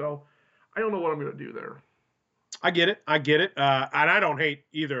range? So I don't know what I'm going to do there. I get it. And I don't hate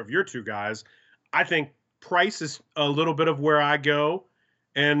either of your 2 guys. I think price is a little bit of where I go,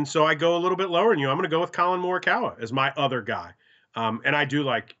 and so I go a little bit lower than you. I'm going to go with Colin Morikawa as my other guy. And I do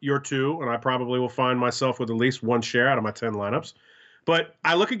like your 2, and I probably will find myself with at least 1 share out of my 10 lineups. But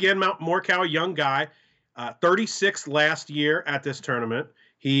I look again, Mount Morikawa, young guy, 36th last year at this tournament.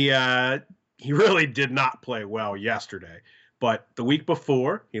 He really did not play well yesterday. But the week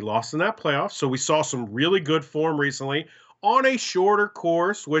before, he lost in that playoff. So we saw some really good form recently on a shorter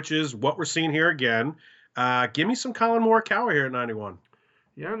course, which is what we're seeing here again. Give me some Colin Morikawa here at 91.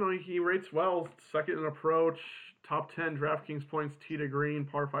 Yeah, no, he rates well. Second in approach, top 10 DraftKings points, tee to green,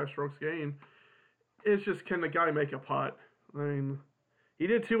 par 5 strokes gained. It's just, can the guy make a putt? I mean, he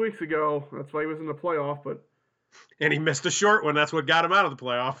did 2 weeks ago. That's why he was in the playoff. And he missed a short one. That's what got him out of the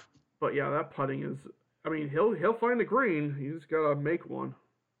playoff. But yeah, that putting is. I mean, he'll find the green. He's got to make one.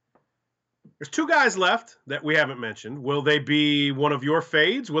 There's 2 guys left that we haven't mentioned. Will they be one of your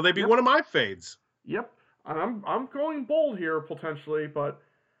fades? Will they be one of my fades? Yep. I'm going bold here potentially, but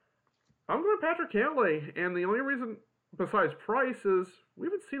I'm going Patrick Cantlay, and the only reason besides price is we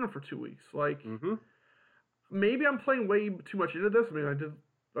haven't seen him for 2 weeks. Like, maybe I'm playing way too much into this. I mean,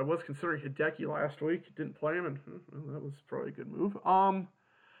 I was considering Hideki last week, didn't play him, and well, that was probably a good move.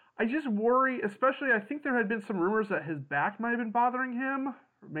 I just worry, especially I think there had been some rumors that his back might have been bothering him.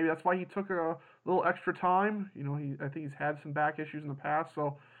 Maybe that's why he took a little extra time. You know, I think he's had some back issues in the past,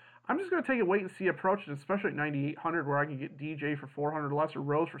 so I'm just going to take a wait-and-see approach, especially at 9,800, where I can get DJ for 400 less or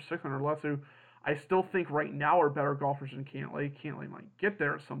Rose for 600 less, who I still think right now are better golfers than Cantlay. Cantlay might get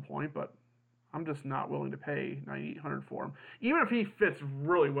there at some point, but I'm just not willing to pay 9,800 for him, even if he fits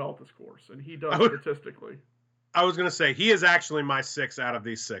really well at this course, and he does statistically. I was going to say, he is actually my 6 out of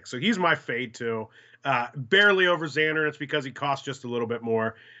these 6, so he's my fade too. Barely over Xander, and it's because he costs just a little bit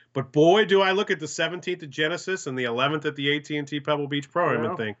more. But boy, do I look at the 17th at Genesis and the 11th at the AT&T Pebble Beach Pro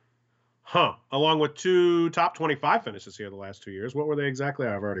and think, along with 2 top 25 finishes here the last 2 years. What were they exactly?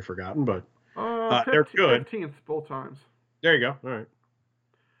 I've already forgotten, but they're good. 15th both times. There you go. All right.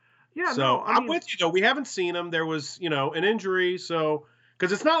 Yeah, so no, I'm with you, though. We haven't seen him. There was, an injury, so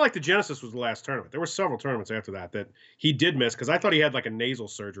because it's not like the Genesis was the last tournament. There were several tournaments after that he did miss, because I thought he had like a nasal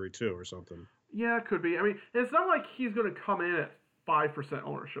surgery too or something. Yeah, it could be. I mean, it's not like he's going to come in at 5%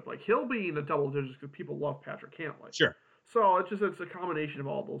 ownership. Like, he'll be in the double digits because people love Patrick Cantlay. Sure. So it's a combination of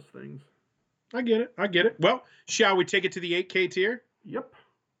all those things. I get it. Well, shall we take it to the 8K tier? Yep.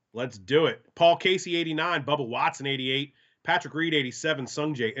 Let's do it. Paul Casey, 89. Bubba Watson, 88. Patrick Reed, 87.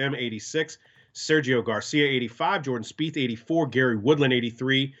 Sungjae M, 86. Sergio Garcia, 85. Jordan Spieth, 84. Gary Woodland,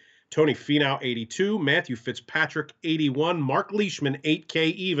 83. Tony Finau, 82. Matthew Fitzpatrick, 81. Mark Leishman,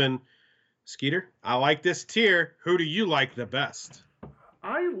 8K even. Skeeter, I like this tier. Who do you like the best?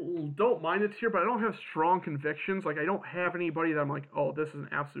 I don't mind the tier, but I don't have strong convictions. Like, I don't have anybody that I'm like, oh, this is an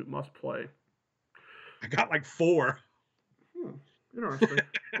absolute must-play. I got like 4. Interesting.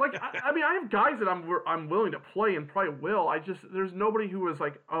 Like, I mean, I have guys that I'm willing to play and probably will. There's nobody who is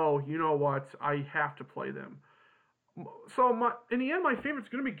like, oh, you know what, I have to play them. So in the end, my favorite's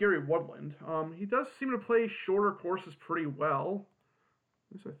going to be Gary Woodland. He does seem to play shorter courses pretty well.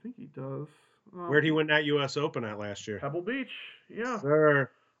 At least I think he does. Where'd he win that U.S. Open at last year? Pebble Beach. Yeah. Sir.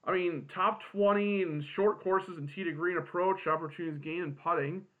 I mean, top 20 in short courses and tee to green approach, opportunities gained in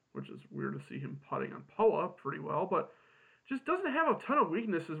putting, which is weird to see him putting on POA pretty well, but just doesn't have a ton of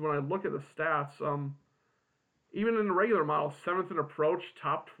weaknesses when I look at the stats. Even in the regular model, 7th in approach,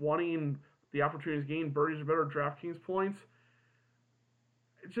 top 20 in the opportunities gained, birdies are better, DraftKings points.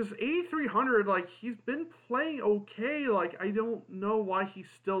 It's just 8,300, like, he's been playing okay. Like, I don't know why he's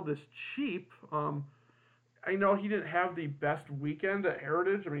still this cheap. I know he didn't have the best weekend at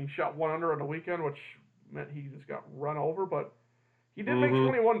Heritage. I mean, he shot 1 under on the weekend, which meant he just got run over, but he did make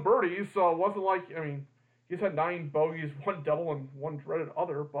 21 birdies, so it wasn't like, I mean, he's had 9 bogeys, 1 double, and 1 dreaded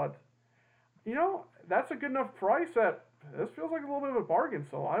other, but, that's a good enough price that this feels like a little bit of a bargain,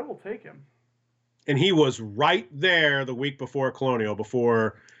 so I will take him. And he was right there the week before Colonial,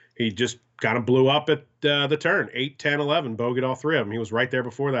 before he just kind of blew up at the turn. 8, 10, 11, bogeyed all 3 of them. He was right there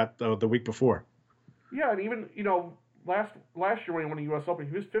before that, the week before. Yeah, and even, last year when he won the U.S. Open,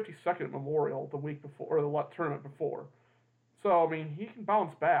 he was 52nd at Memorial the week before, or the tournament before. So, I mean, he can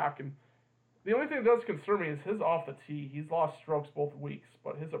bounce back, and the only thing that does concern me is his off the tee. He's lost strokes both weeks,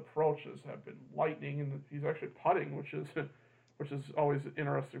 but his approaches have been lightning, and he's actually putting, which is always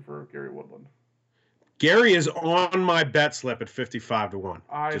interesting for Gary Woodland. Gary is on my bet slip at 55-1.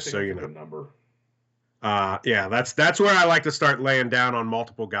 Just so you know. A good number. Yeah, that's where I like to start laying down on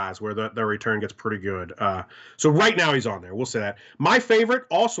multiple guys where the return gets pretty good. So right now he's on there. We'll say that. My favorite,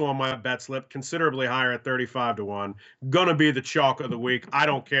 also on my bet slip, considerably higher at 35-1. Gonna be the chalk of the week. I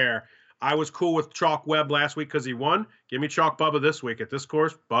don't care. I was cool with Chalk Webb last week because he won. Give me Chalk Bubba this week at this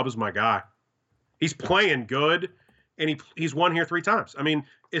course. Bubba's my guy. He's playing good, and he's won here 3 times. I mean,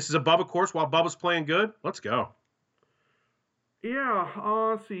 this is a Bubba course while Bubba's playing good. Let's go. Yeah,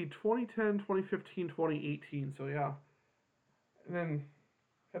 let's see, 2010, 2015, 2018. So yeah, and then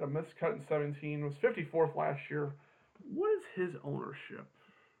had a missed cut in 17. Was 54th last year. What is his ownership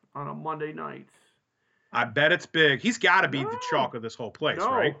on a Monday night? I bet it's big. He's got to be the No, chalk of this whole place,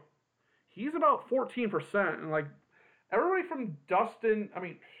 right? no. He's about 14%, and like everybody from Dustin, I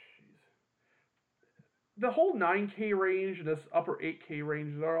mean, the whole 9K range and this upper 8K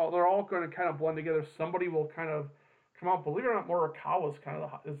range, they're all going to kind of blend together. Somebody will kind of come out. Believe it or not, Morikawa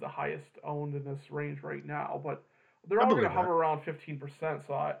is the highest owned in this range right now, but they're I all going to believe hover that. around 15%.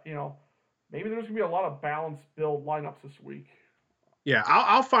 So maybe there's going to be a lot of balanced build lineups this week. Yeah,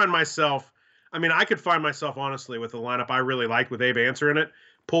 I'll find myself. I mean, I could find myself honestly with a lineup I really liked with Abe Answer in it.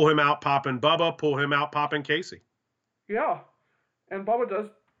 Pull him out, pop in Bubba. Pull him out, pop in Casey. Yeah, and Bubba does.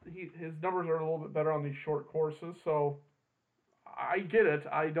 His numbers are a little bit better on these short courses, so I get it.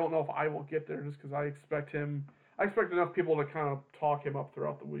 I don't know if I will get there just because I expect him. I expect enough people to kind of talk him up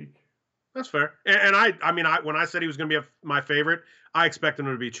throughout the week. That's fair. And I mean, when I said he was going to be my favorite, I expect him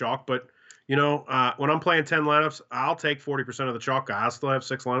to be chalk. But when I'm playing 10 lineups, I'll take 40% of the chalk guy. I'll still have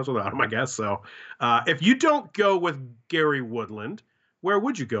 6 lineups without him, I guess. So, if you don't go with Gary Woodland, where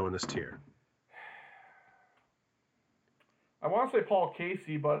would you go in this tier? I want to say Paul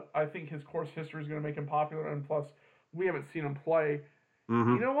Casey, but I think his course history is going to make him popular, and plus, we haven't seen him play. You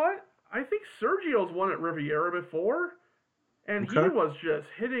Mm-hmm. know what? I think Sergio's won at Riviera before, and he Okay. was just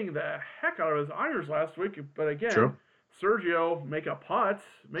hitting the heck out of his irons last week. But again, True. Sergio make a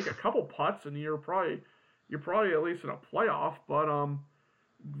couple putts, and you're probably at least in a playoff. But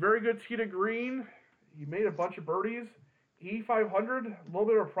very good tee to green. He made a bunch of birdies. E500, a little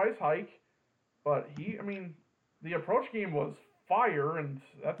bit of a price hike, but I mean, the approach game was fire, and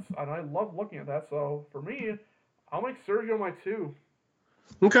I love looking at that. So for me, I'll make Sergio my 2.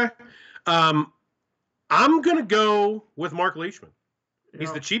 Okay. Um, I'm going to go with Mark Leishman. He's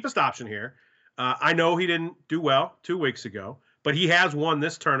Yeah, the cheapest option here. I know he didn't do well 2 weeks ago, but he has won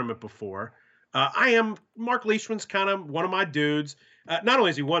this tournament before. Mark Leishman's kind of one of my dudes. Not only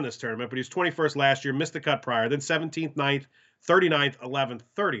has he won this tournament, but he was 21st last year, missed the cut prior, then 17th, 9th, 39th, 11th,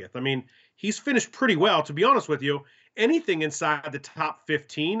 30th. I mean, he's finished pretty well. To be honest with you, anything inside the top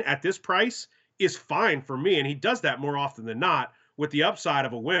 15 at this price is fine for me. And he does that more often than not with the upside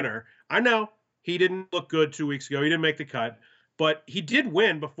of a winner. I know he didn't look good 2 weeks ago. He didn't make the cut, but he did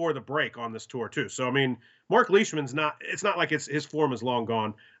win before the break on this tour too. So I mean, Mark Leishman's not. It's not like his form is long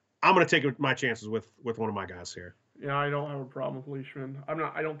gone. I'm going to take my chances with one of my guys here. yeah, I don't have a problem with Leishman.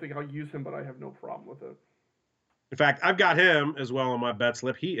 I don't think I'll use him, but I have no problem with it. In fact, I've got him as well on my bet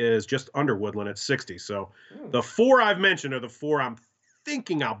slip. He is just under Woodland at 60. So Hmm. the 4 I've mentioned are the 4 I'm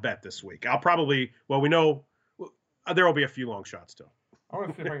thinking I'll bet this week. I'll probably, we know there will be a few long shots still. I want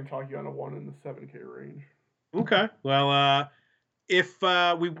to see if I can talk you on a 1 in the 7K range. Okay. Well, if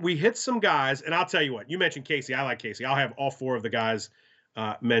we hit some guys, and I'll tell you what, you mentioned Casey. I like Casey. I'll have all 4 of the guys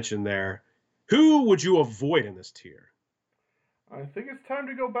mentioned there. Who would you avoid in this tier? I think it's time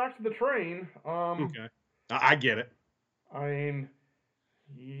to go back to the train. Okay. I get it. I mean,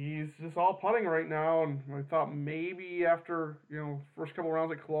 he's just all putting right now, and I thought maybe after first couple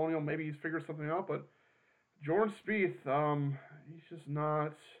rounds at Colonial, maybe he's figured something out. But Jordan Spieth, he's just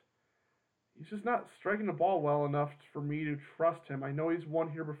not. He's just not striking the ball well enough for me to trust him. I know he's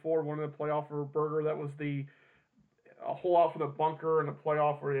won here before, won in the playoff for Berger. That was a hole out for the bunker in the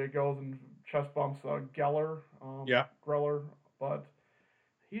playoff where he goes and chest bumps Yeah. Greller. But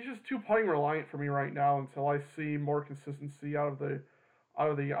he's just too putting reliant for me right now until I see more consistency out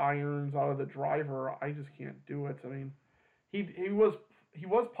of the irons, out of the driver. I just can't do it. I mean, he was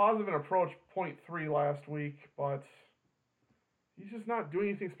positive in approach 0.3 last week, but he's just not doing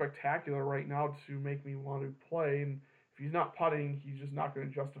anything spectacular right now to make me want to play. And if he's not putting, he's just not going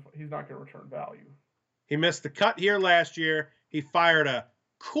to justify. He's not going to return value. He missed the cut here last year. He fired a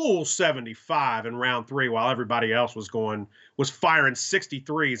cool 75 in round 3 while everybody else was firing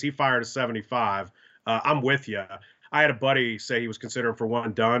 63s. He fired a 75. I'm with you. I had a buddy say he was considering for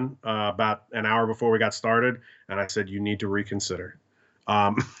one done about an hour before we got started, and I said, you need to reconsider.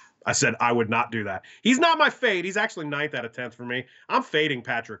 I said I would not do that. He's not my fade. He's actually 9th out of 10th for me. I'm fading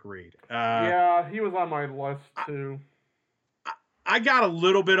Patrick Reed. Yeah, he was on my list too. I got a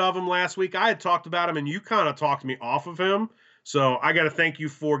little bit of him last week. I had talked about him, and you kind of talked me off of him. So I got to thank you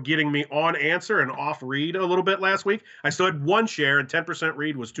for getting me on Answer and off Reed a little bit last week. I still had 1 share, and 10%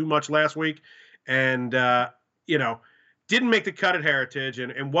 Reed was too much last week. And, didn't make the cut at Heritage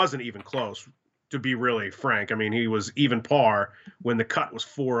and wasn't even close, to be really frank. I mean, he was even par when the cut was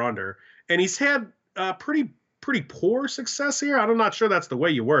 4 under. And he's had pretty pretty poor success here. I'm not sure that's the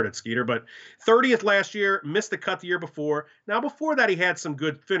way you word it, Skeeter, but 30th last year, missed the cut the year before. Now, before that, he had some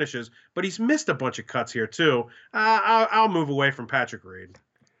good finishes, but he's missed a bunch of cuts here, too. I'll move away from Patrick Reed.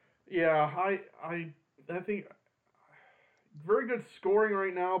 Yeah, I think very good scoring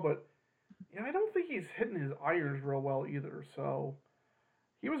right now, but yeah, I don't think he's hitting his irons real well either. So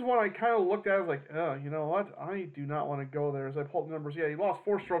he was one I kind of looked at as like, you know what? I do not want to go there. As I pulled the numbers, yeah, he lost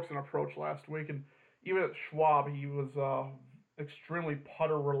 4 strokes in approach last week, and even at Schwab, he was extremely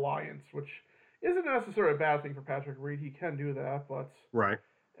putter reliance, which isn't necessarily a bad thing for Patrick Reed. He can do that, but right.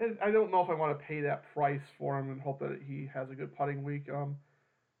 And I don't know if I want to pay that price for him and hope that he has a good putting week.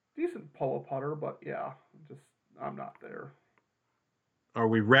 Decent polo putter, but yeah, I'm not there. Are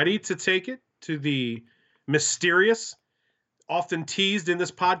we ready to take it to the mysterious, often teased in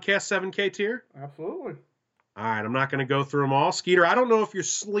this podcast 7K tier? Absolutely. All right, I'm not going to go through them all. Skeeter, I don't know if your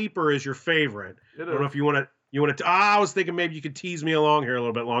sleeper is your favorite. I don't know if you want to. I was thinking maybe you could tease me along here a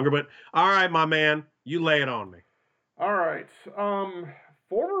little bit longer, but all right, my man, you lay it on me. All right.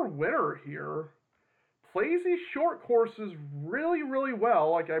 Former winner here plays these short courses really, really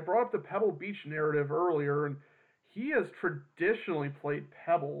well. Like I brought up the Pebble Beach narrative earlier, and he has traditionally played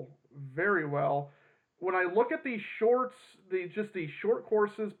Pebble very well. When I look at these shorts, these short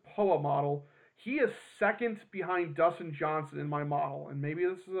courses POA model, he is second behind Dustin Johnson in my model. And maybe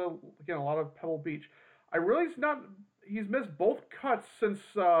this is a lot of Pebble Beach. I realize he's missed both cuts since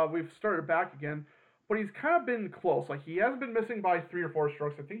we've started back again, but he's kind of been close. Like he hasn't been missing by 3 or 4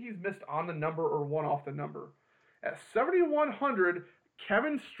 strokes. I think he's missed on the number or 1 off the number. At 7,100,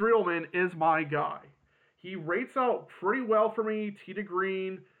 Kevin Streelman is my guy. He rates out pretty well for me, tee to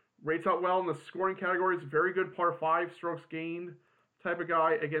green, rates out well in the scoring categories, very good par 5 strokes gained type of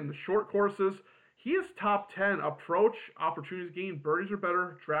guy. Again, the short courses, he is top 10 approach, opportunities gained, birdies are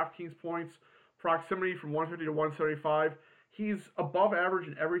better, DraftKings points, proximity from 150 to 175. He's above average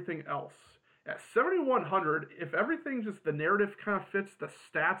in everything else. At 7,100, if everything just the narrative kind of fits, the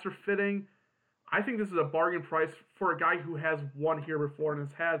stats are fitting, I think this is a bargain price for a guy who has won here before and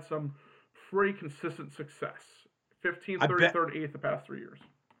has had some pretty consistent success. 15th, 33rd, 8th the past 3 years.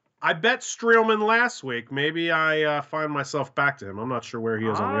 I bet Streelman last week. Maybe I find myself back to him. I'm not sure where he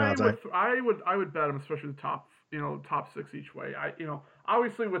is on the odds. I would bet him, especially the top 6 each way.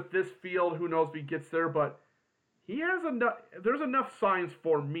 Obviously with this field, who knows if he gets there, but he has enough. There's enough signs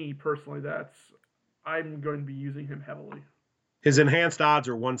for me personally that I'm going to be using him heavily. His enhanced odds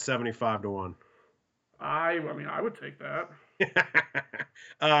are 175 to 1. I would take that.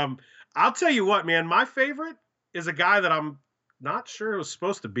 I'll tell you what, man. My favorite is a guy that I'm not sure was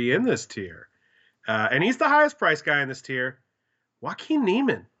supposed to be in this tier. And he's the highest priced guy in this tier. Joaquin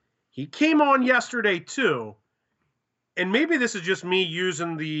Niemann. He came on yesterday, too. And maybe this is just me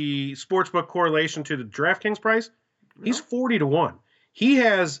using the sportsbook correlation to the DraftKings price. He's 40 to 1.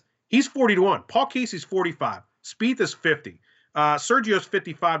 He's 40 to 1. Paul Casey's 45. Spieth is 50. Sergio's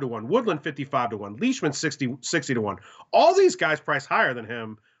 55 to 1. Woodland 55 to 1. Leishman 60 to 1. All these guys price higher than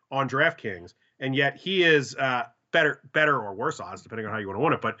him on DraftKings, and yet he is better or worse odds, depending on how you want to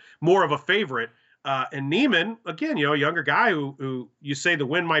want it, but more of a favorite. And Niemann, again, a younger guy who you say the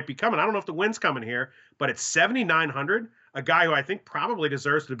win might be coming. I don't know if the win's coming here, but at 7,900, a guy who I think probably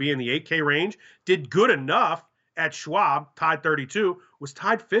deserves to be in the 8K range, did good enough at Schwab, tied 32, was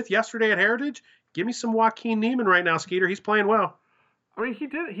tied 5th yesterday at Heritage. Give me some Joaquin Niemann right now, Skeeter. He's playing well. I mean, he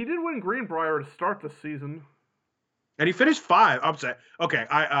did win Greenbrier to start the season. And he finished 5. Upset. Okay,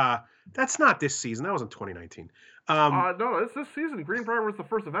 that's not this season. That was in 2019. No, it's this season. Greenbrier was the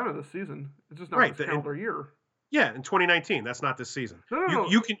first event of this season. It's just not this calendar year. Yeah, in 2019. That's not this season. No.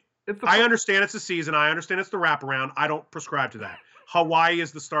 You can. I understand it's the season. I understand it's the wraparound. I don't prescribe to that. Hawaii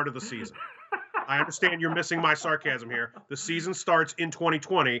is the start of the season. I understand you're missing my sarcasm here. The season starts in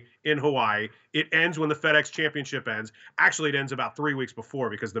 2020 in Hawaii. It ends when the FedEx Championship ends. Actually, it ends about 3 weeks before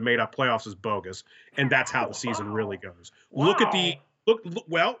because the made-up playoffs is bogus, and that's how the season really goes. Wow. Look at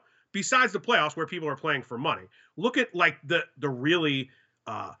well, besides the playoffs where people are playing for money, look at like the really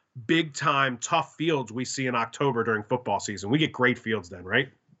big-time tough fields we see in October during football season. We get great fields then, right?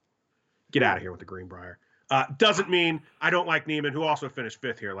 Get out of here with the Greenbrier. Doesn't mean I don't like Niemann, who also finished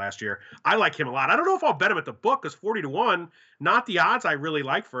 5th here last year. I like him a lot. I don't know if I'll bet him at the book because 40 to 1, not the odds I really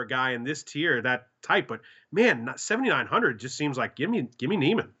like for a guy in this tier, that type. But man, 7,900 just seems like give me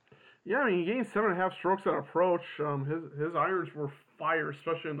Niemann. Yeah, I mean, he gained 7.5 strokes on approach. His irons were fire,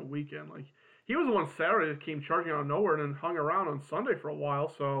 especially in the weekend. Like he was the one Saturday that came charging out of nowhere and then hung around on Sunday for a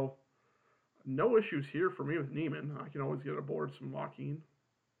while. So no issues here for me with Niemann. I can always get aboard some Joaquin.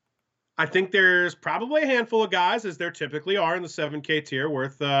 I think there's probably a handful of guys, as there typically are in the 7K tier,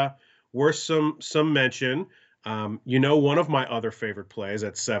 worth some mention. One of my other favorite plays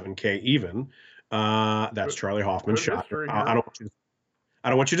at 7K even. That's Good, Charlie Hoffman good shot. history I here. don't want you to. I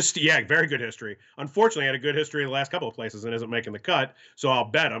don't want you to. Yeah, very good history. Unfortunately, I had a good history in the last couple of places and isn't making the cut. So I'll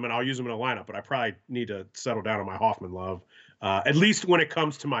bet him and I'll use him in a lineup. But I probably need to settle down on my Hoffman love, at least when it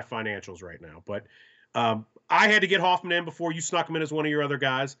comes to my financials right now. But I had to get Hoffman in before you snuck him in as one of your other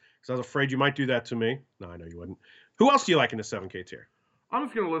guys because I was afraid you might do that to me. No, I know you wouldn't. Who else do you like in the 7K tier? I'm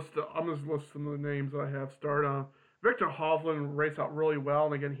just list some of the names that I have start. Victor Hovland rates out really well,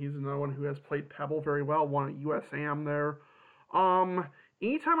 and again, he's another one who has played Pebble very well. Won at USAM there.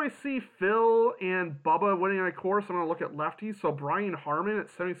 Anytime I see Phil and Bubba winning a course, I'm going to look at lefties. So Brian Harmon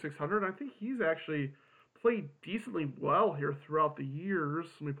at 7,600, I think he's actually played decently well here throughout the years.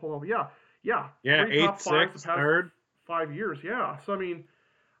 Let me pull up. Yeah, Yeah, three top eighth, fives sixth, the past third. 5 years. Yeah, so I mean,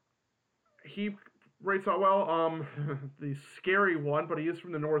 he rates out well. The scary one, but he is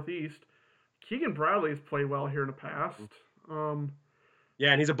from the Northeast. Keegan Bradley has played well here in the past.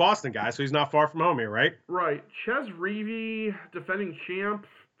 Yeah, and he's a Boston guy, so he's not far from home here, right? Right. Ches Reavy, defending champ,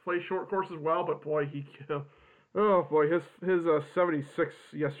 plays short course as well, but boy, oh boy, his 76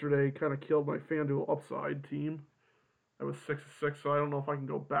 yesterday kind of killed my FanDuel upside team. That was 6-6, so I don't know if I can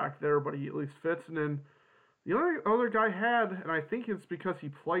go back there, but he at least fits. And then the other guy had, and I think it's because he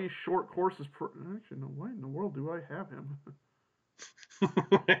plays short courses. Actually, no, why in the world do I have him?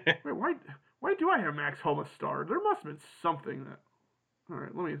 Wait, why do I have Max Homa starred? There must have been something that. All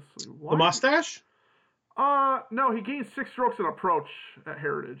right, let me see. The mustache? No, he gained 6 strokes in approach at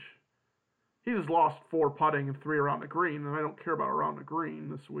Heritage. He just lost 4 putting and 3 around the green, and I don't care about around the green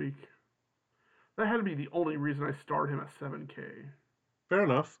this week. That had to be the only reason I started him at 7K. Fair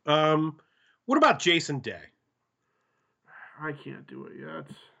enough. What about Jason Day? I can't do it yet.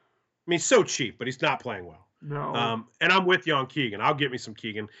 I mean, he's so cheap, but he's not playing well. No. And I'm with you on Keegan. I'll get me some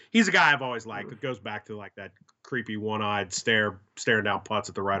Keegan. He's a guy I've always liked. It goes back to like that creepy one-eyed staring down putts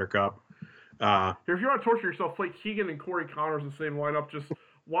at the Ryder Cup. If you want to torture yourself, play Keegan and Corey Connors in the same lineup. Just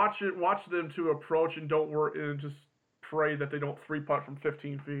watch them to approach and don't worry, and just pray that they don't 3-putt from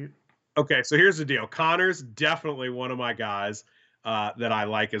 15 feet. Okay, so here's the deal. Connor's definitely one of my guys that I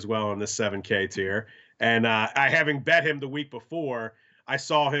like as well in this 7K tier. And I having bet him the week before, I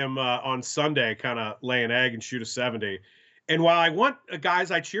saw him on Sunday kind of lay an egg and shoot a 70. And while I want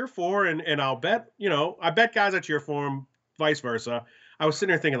guys I cheer for, and I'll bet, I bet guys I cheer for him, vice versa. I was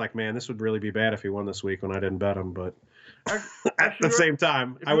sitting there thinking like, man, this would really be bad if he won this week when I didn't bet him. But at the same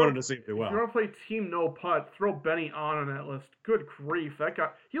time, I wanted to see him do well. If you want to play Team No Putt, throw Benny on that list. Good grief. That guy,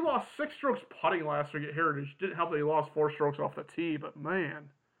 he lost 6 strokes putting last week at Heritage. Didn't help that he lost 4 strokes off the tee, but man.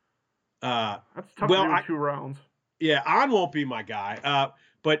 That's tough to do in 2 rounds. Yeah, On won't be my guy.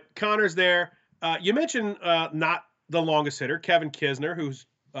 But Connor's there. You mentioned not the longest hitter, Kevin Kisner, who's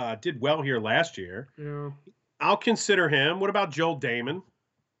did well here last year. Yeah. I'll consider him. What about Joel Damon?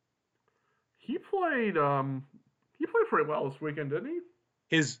 He played pretty well this weekend, didn't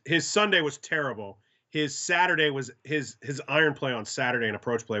he? His Sunday was terrible. His Saturday was his iron play on Saturday and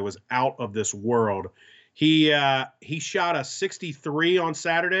approach play was out of this world. He shot a 63 on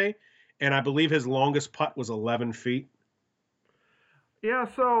Saturday, and I believe his longest putt was 11 feet. Yeah,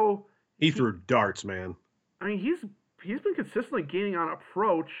 so he threw darts, man. I mean, he's been consistently gaining on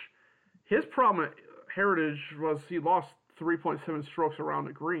approach. His problem at Heritage was he lost 3.7 strokes around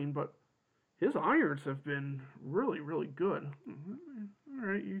the green, but his irons have been really, really good. All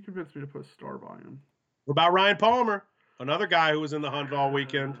right, you convinced me to put a star by him. What about Ryan Palmer? Another guy who was in the hunt all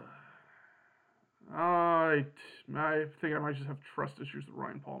weekend. I think I might just have trust issues with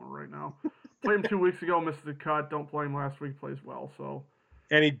Ryan Palmer right now. Played him 2 weeks ago, missed the cut. Don't play him last week. Plays well, so.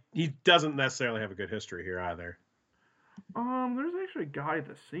 And he doesn't necessarily have a good history here either. There's actually a guy at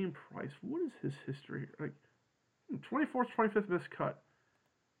the same price. What is his history? Like 24th, 25th missed cut.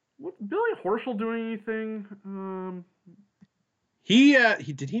 What Billy Horschel doing anything? He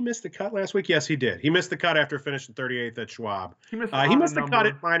did he miss the cut last week? Yes, he did. He missed the cut after finishing 38th at Schwab. He missed the cut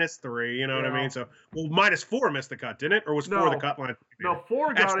at -3. You know what I mean? So -4 missed the cut, didn't it? Or was 4 the cut line? No,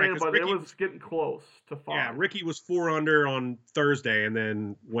 4 got in, but Ricky, it was getting close to 5. Yeah, Ricky was 4 under on Thursday and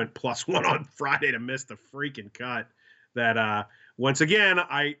then went +1 on Friday to miss the freaking cut. That once again,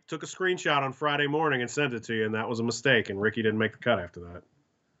 I took a screenshot on Friday morning and sent it to you, and that was a mistake. And Ricky didn't make the cut after that.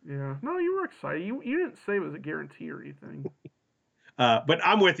 Yeah, no, you were excited. You didn't say it was a guarantee or anything. But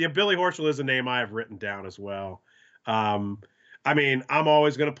I'm with you. Billy Horschel is a name I have written down as well. I mean, I'm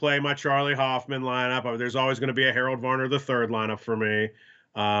always going to play my Charlie Hoffman lineup. There's always going to be a Harold Varner the third lineup for me.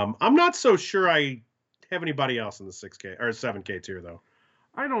 I'm not so sure I have anybody else in the 6K or 7K tier though.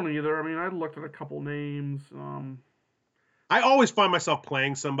 I don't either. I mean, I looked at a couple names. I always find myself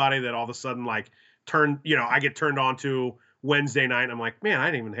playing somebody that all of a sudden like I get turned on to Wednesday night. And I'm like, man, I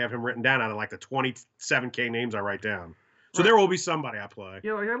didn't even have him written down out of like the 27K names I write down. So there will be somebody I play.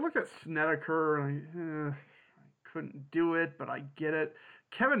 Yeah, like I look at Snedeker and I couldn't do it, but I get it.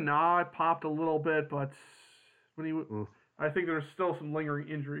 Kevin Na popped a little bit, but when he, I think there's still some lingering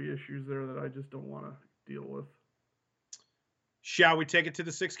injury issues there that I just don't want to deal with. Shall we take it to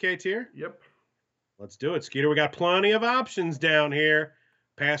the 6K tier? Yep. Let's do it, Skeeter. We got plenty of options down here.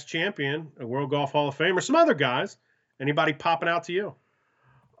 Past champion, a World Golf Hall of Famer, some other guys. Anybody popping out to you?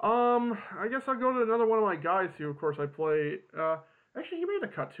 I guess I'll go to another one of my guys who, of course, I play. Actually, he made the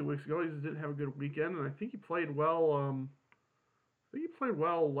cut 2 weeks ago. He just didn't have a good weekend, and I think he played well. I think he played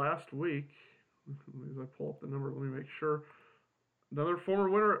well last week. As I pull up the number, let me make sure. Another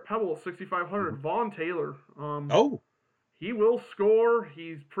former winner at Pebble at 6,500, Vaughn Taylor. He will score.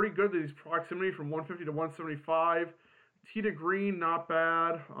 He's pretty good at his proximity from 150 to 175. Tee to green, not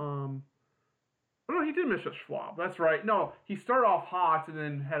bad. Oh, no, he did miss a Schwab. That's right. No, he started off hot and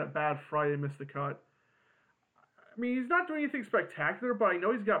then had a bad Friday, missed the cut. I mean, he's not doing anything spectacular, but I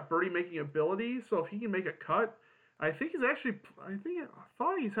know he's got birdie-making ability, so if he can make a cut, I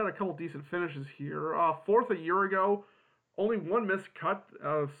thought he's had a couple decent finishes here. Fourth a year ago, only one missed cut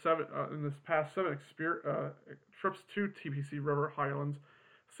of seven in this past 7 trips to TPC River Highlands.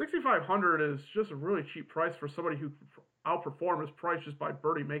 6,500 is just a really cheap price for somebody who outperformed his price just by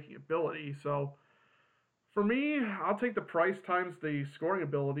birdie-making ability, so for me, I'll take the price times the scoring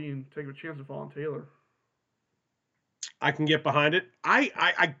ability and take a chance with Vaughn Taylor. I can get behind it.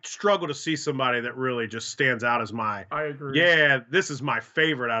 I struggle to see somebody that really just stands out as my. I agree. Yeah, this is my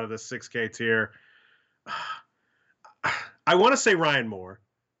favorite out of this 6K tier. I want to say Ryan Moore,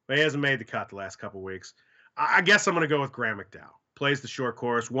 but he hasn't made the cut the last couple of weeks. I guess I'm going to go with Graham McDowell. Plays the short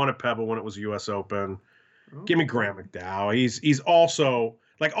course, won at Pebble when it was U.S. Open. Oh. Give me Graham McDowell. He's also,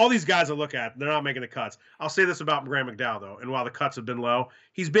 like all these guys I look at, they're not making the cuts. I'll say this about Graham McDowell, though, and while the cuts have been low,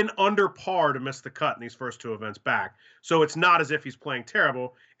 he's been under par to miss the cut in these first 2 events back. So it's not as if he's playing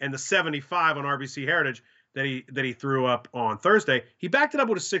terrible. And the 75 on RBC Heritage that he threw up on Thursday, he backed it up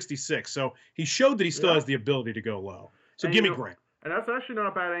with a 66. So he showed that he still has the ability to go low. So give me Graham. And that's actually not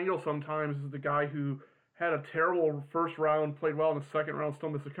a bad angle sometimes, is the guy who had a terrible first round, played well in the second round, still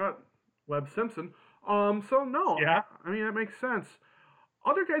missed the cut. Webb Simpson. So no. Yeah. I mean, that makes sense.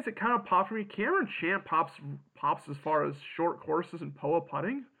 Other guys that kind of pop for me, Cameron Champ pops as far as short courses and POA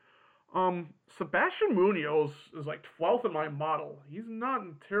putting. Sebastian Munoz is like 12th in my model. He's not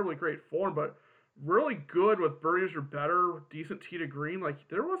in terribly great form, but really good with birdies or better, decent tee to green. Like,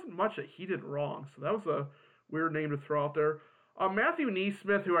 there wasn't much that he did wrong, so that was a weird name to throw out there. Matthew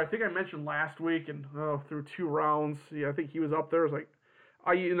Neesmith, who I think I mentioned last week, and through 2 rounds, I think he was up there. I was like,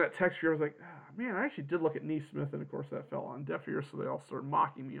 in that text here, I was like, man, I actually did look at Neesmith, and of course that fell on deaf ears, so they all started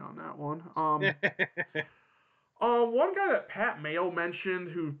mocking me on that one. One guy that Pat Mayo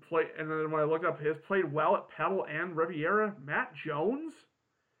mentioned who played, and then when I looked up his, played well at Pebble and Riviera, Matt Jones.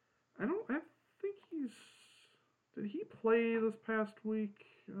 I think did he play this past week?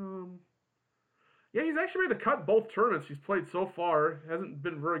 Yeah, he's actually made the cut both tournaments he's played so far. Hasn't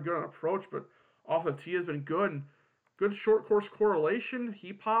been very good on approach, but off the tee has been good. And good short course correlation.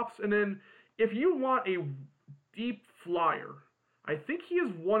 He pops. And then if you want a deep flyer, I think he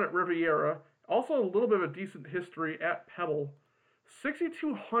has won at Riviera. Also a little bit of a decent history at Pebble.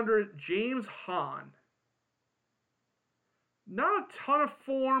 6,200, James Hahn. Not a ton of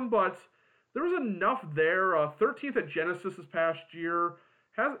form, but there was enough there. 13th at Genesis this past year.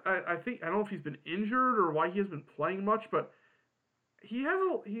 I don't know if he's been injured or why he hasn't been playing much, but he's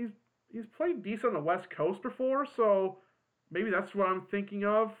played decent on the West Coast before, so maybe that's what I'm thinking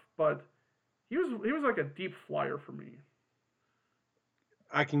of. But he was like a deep flyer for me.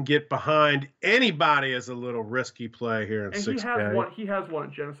 I can get behind anybody as a little risky play here in 6K. He has one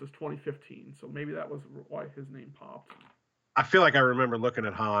at Genesis 2015, so maybe that was why his name popped. I feel like I remember looking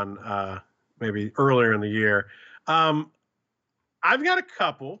at Hahn maybe earlier in the year. I've got a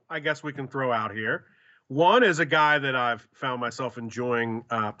couple I guess we can throw out here. One is a guy that I've found myself enjoying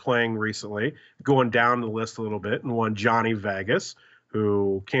playing recently, going down the list a little bit, and one Johnny Vegas,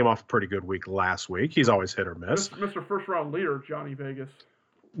 who came off a pretty good week last week. He's always hit or miss. Mr. First Round Leader, Johnny Vegas.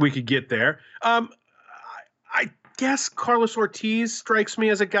 We could get there. I guess Carlos Ortiz strikes me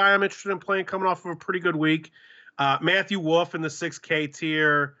as a guy I'm interested in playing coming off of a pretty good week. Matthew Wolff in the 6K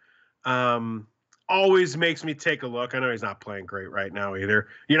tier. Always makes me take a look. I know he's not playing great right now either.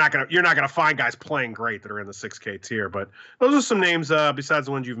 You're not gonna find guys playing great that are in the 6K tier, but those are some names besides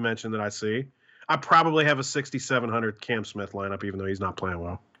the ones you've mentioned that I see. I probably have a 6,700 Cam Smith lineup, even though he's not playing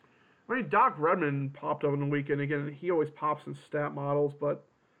well. I mean, Doc Redman popped up in the weekend again. He always pops in stat models, but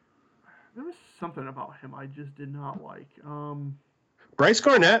There was something about him I just did not like. Bryce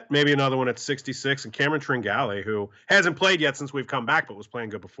Garnett, maybe another one at 66, and Cameron Tringale, who hasn't played yet since we've come back, but was playing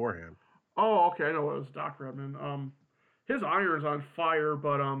good beforehand. Oh, okay, I know it was Doc Redman. His iron's on fire,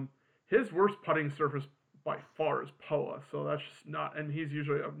 but his worst putting surface by far is Poa, so that's just not. And he's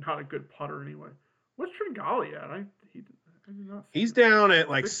usually not a good putter anyway. What's Tringale at? I did not. He's down at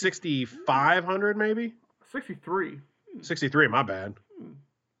like 6,500, maybe 63. 63. My bad.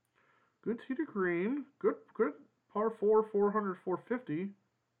 Good tee to green. Good par 4, 400, 450.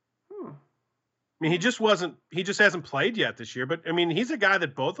 Huh. I mean, he just hasn't played yet this year, but I mean, he's a guy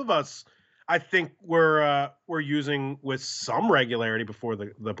that both of us, I think, were using with some regularity before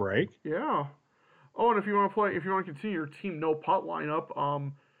the break. Yeah. Oh, and if you want to continue your team no putt lineup,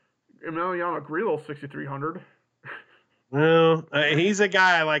 Emiliano Grillo 6,300. Well, he's a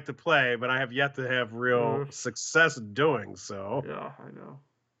guy I like to play, but I have yet to have real success doing so. Yeah, I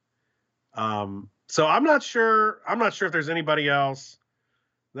know. So I'm not sure if there's anybody else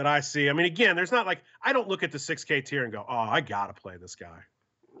that I see. I mean, again, there's not like, I don't look at the 6K tier and go, oh, I got to play this guy.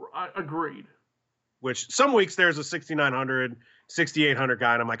 Agreed. Which some weeks there's a 6,900, 6,800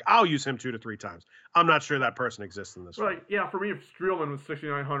 guy, and I'm like, I'll use him 2 to 3 times. I'm not sure that person exists in this. Right. Yeah. For me, if Streelman was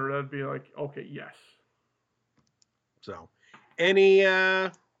 6,900, that'd be like, okay, yes. So, anything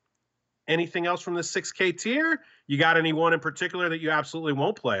else from the 6K tier? You got anyone in particular that you absolutely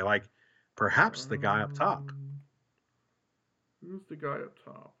won't play? Like perhaps the guy up top. Who's the guy up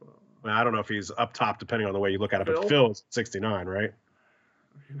top? Well, I don't know if he's up top depending on the way you look at it, Phil? but Phil's 69, right?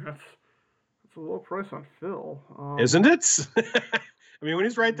 I mean, that's a low price on Phil. Isn't it? I mean, when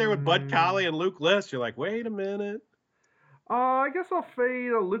he's right there with Bud Colley and Luke List, you're like, wait a minute. I guess I'll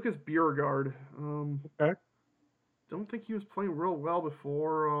fade Lucas Bjerregaard. Okay. Don't think he was playing real well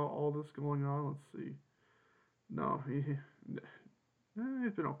before all this going on. Let's see. No,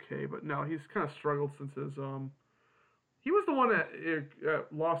 he's been okay, but no, he's kind of struggled since his He was the one that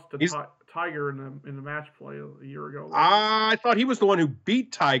lost to Tiger in the match play a year ago. I thought he was the one who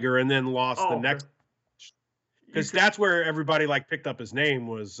beat Tiger and then lost the next. Because that's where everybody like picked up his name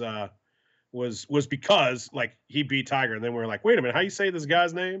was because like he beat Tiger, and then we were like, wait a minute, how you say this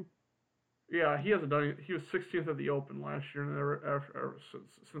guy's name? Yeah, he hasn't done it. He was 16th at the Open last year, and ever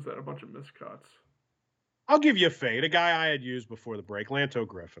since that, a bunch of miscuts. I'll give you a fade. A guy I had used before the break, Lanto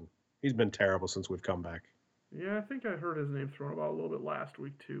Griffin. He's been terrible since we've come back. Yeah, I think I heard his name thrown about a little bit last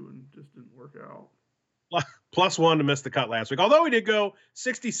week too, and just didn't work out. +1 to miss the cut last week. Although he did go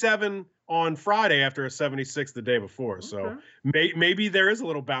 67 on Friday after a 76 the day before. Okay. So maybe there is a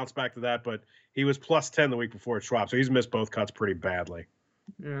little bounce back to that, but he was +10 the week before at Schwab. So he's missed both cuts pretty badly.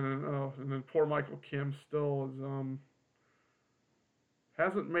 And then poor Michael Kim still is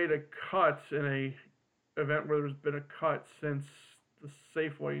hasn't made a cut in a event where there's been a cut since the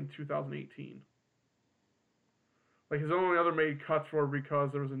Safeway in 2018. Like his only other made cuts were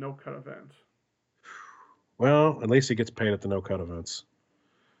because there was a no-cut event. Well, at least he gets paid at the no-cut events.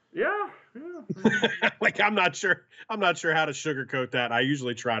 Yeah. Like I'm not sure how to sugarcoat that. I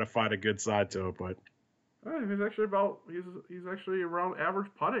usually try to find a good side to it, but he's actually around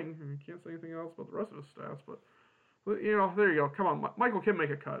average putting. I mean, you can't say anything else about the rest of his stats, but there you go. Come on, Michael can make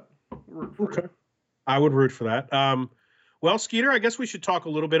a cut. Okay. I would root for that. Well, Skeeter, I guess we should talk a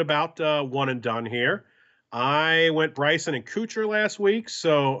little bit about one and done here. I went Bryson and Kuchar last week,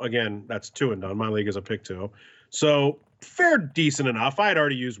 so again, that's 2 and done. My league is a pick 2, so fair, decent enough. I had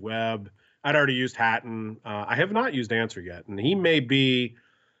already used Webb. I'd already used Hatton. I have not used Answer yet, and he may be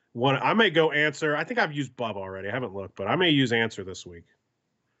one. I may go Answer. I think I've used Bub already. I haven't looked, but I may use Answer this week.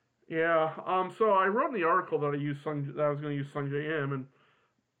 Yeah. So I wrote in the article that I was going to use Sungjae Im, and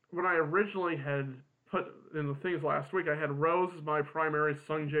when I originally had put in the things last week, I had Rose as my primary,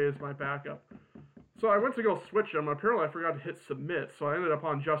 Sungjae as my backup. So I went to go switch him. Apparently, I forgot to hit submit, so I ended up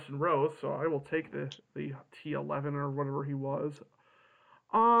on Justin Rose. So I will take the T11 or whatever he was.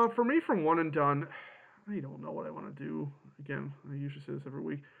 For me, from one and done, I don't know what I want to do. Again, I usually say this every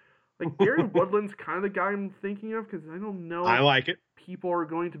week. Like Gary Woodland's kind of the guy I'm thinking of because I don't know. I like it. People are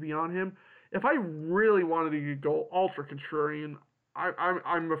going to be on him. If I really wanted to go ultra contrarian,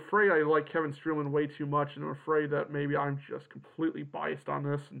 I'm afraid I like Kevin Streelman way too much, and I'm afraid that maybe I'm just completely biased on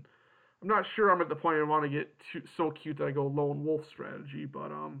this and. I'm not sure I'm at the point I want to get so cute that I go lone wolf strategy, but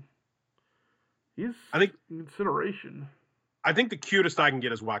he's in consideration. I think the cutest I can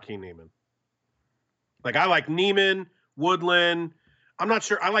get is Joaquin Niemann. Like I like Niemann, Woodland. I'm not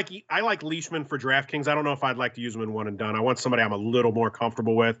sure. I like Leishman for DraftKings. I don't know if I'd like to use him in one and done. I want somebody I'm a little more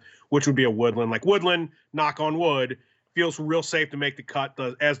comfortable with, which would be a Woodland. Like Woodland, knock on wood, feels real safe to make the cut,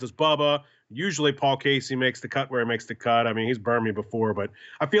 as does Bubba. Usually Paul Casey makes the cut where he makes the cut. I mean, he's burned me before, but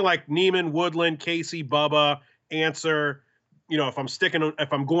I feel like Neiman, Woodland, Casey, Bubba, Answer,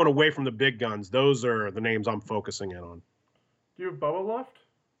 if I'm going away from the big guns, those are the names I'm focusing in on. Do you have Bubba left?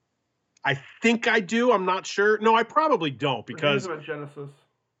 I think I do. I'm not sure. No, I probably don't because at Genesis.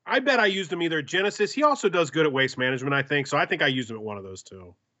 I bet I used him either at Genesis. He also does good at waste management, I think. So I think I used him at one of those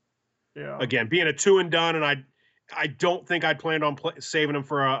two. Yeah. Again, being a 2 and done, and I don't think I'd planned on saving him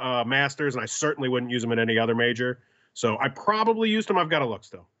for a Masters, and I certainly wouldn't use him at any other major. So I probably used him. I've got to look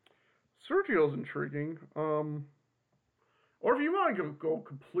still. Sergio's intriguing. Or if you want to go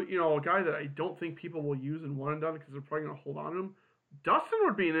complete, a guy that I don't think people will use in one and done because they're probably going to hold on to him. Dustin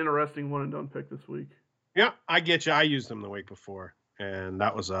would be an interesting one and done pick this week. Yeah, I get you. I used him the week before, and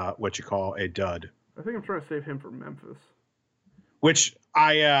that was what you call a dud. I think I'm trying to save him for Memphis. Which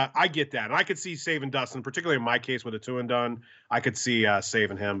I get that. And I could see saving Dustin, particularly in my case with a 2 and done. I could see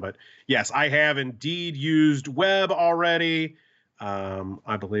saving him. But yes, I have indeed used Webb already.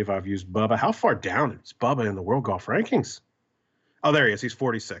 I believe I've used Bubba. How far down is Bubba in the World Golf Rankings? Oh, there he is. He's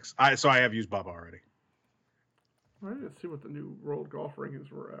 46. So I have used Bubba already. I didn't see what the new World Golf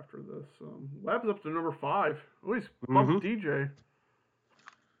Rankings were after this. Webb's up to number 5. Oh, he's bumped DJ.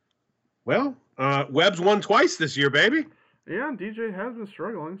 Well, Webb's won twice this year, baby. Yeah, and DJ has been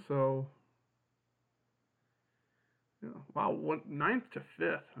struggling, so... Yeah. Wow, 9th to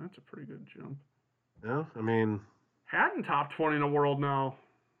 5th. That's a pretty good jump. Yeah, I mean... Hatton top 20 in the world now.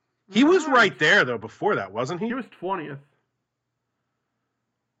 He was right there, though, before that, wasn't he? He was 20th.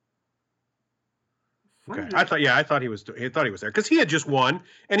 Okay, I thought he was there because he had just won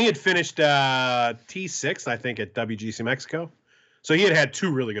and he had finished T6, I think, at WGC Mexico. So he had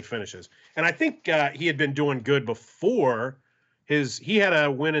 2 really good finishes, and I think he had been doing good before he had a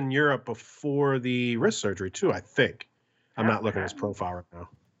win in Europe before the wrist surgery too. I think. I'm not looking at his profile right now.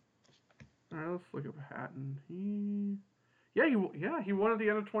 All right, let's look up Hatton. He won at the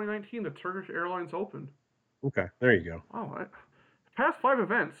end of 2019, the Turkish Airlines Open. Okay, there you go. Oh, past 5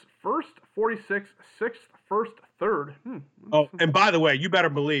 events: 1st, 46th, 6th, 1st, 3rd. Oh, and by the way, you better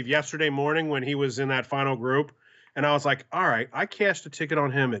believe yesterday morning when he was in that final group, and I was like, all right, I cashed a ticket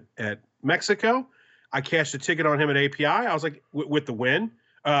on him at Mexico. I cashed a ticket on him at API. I was like, with the win.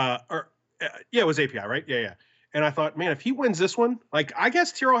 It was API, right? Yeah. And I thought, man, if he wins this one, like, I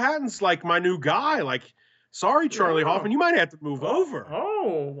guess Tyrrell Hatton's like my new guy. Like, sorry, Charlie Hoffman, you might have to move over.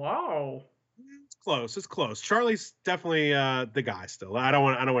 Oh, wow. It's close. Charlie's definitely the guy still. I don't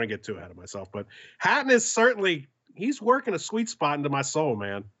want to get too ahead of myself, but Hatton is certainly, he's working a sweet spot into my soul,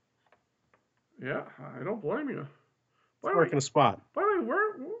 man. Yeah, I don't blame you. He's working a spot. By the way,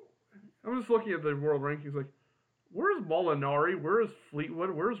 I'm just looking at the world rankings, like, where's Molinari? Where's Fleetwood?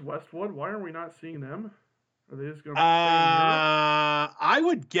 Where's Westwood? Why are we not seeing them? Are they just going to I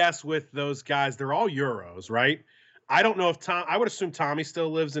would guess with those guys, they're all Euros, right? I don't know if I would assume Tommy still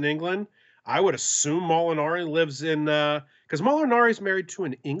lives in England. I would assume Molinari lives in, because Molinari's married to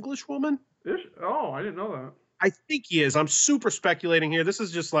an English woman. Oh, I didn't know that. I think he is. I'm super speculating here. This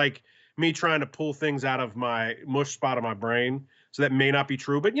is just like me trying to pull things out of my mush spot of my brain. So that may not be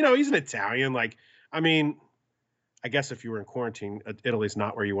true, but he's an Italian. Like, I mean, I guess if you were in quarantine, Italy's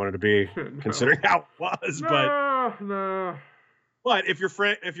not where you wanted to be, considering how it was. No. But if you're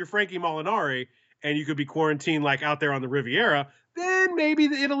Frankie Molinari and you could be quarantined like out there on the Riviera, then maybe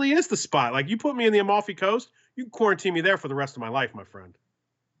Italy is the spot. Like, you put me in the Amalfi Coast, you can quarantine me there for the rest of my life, my friend.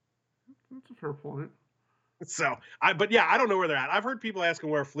 That's a fair point. So, I don't know where they're at. I've heard people asking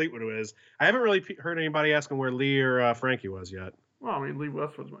where Fleetwood is. I haven't really heard anybody asking where Lee or Frankie was yet. Well, I mean, Lee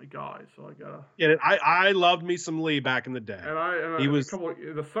Westwood's my guy, so I gotta. Yeah, I loved me some Lee back in the day. And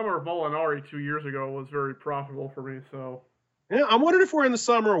the summer of Molinari 2 years ago was very profitable for me. So. Yeah, I'm wondering if we're in the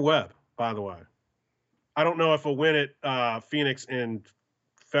summer of Webb. By the way, I don't know if a win at Phoenix in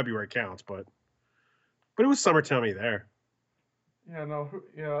February counts, but it was summer tummy there. Yeah, no,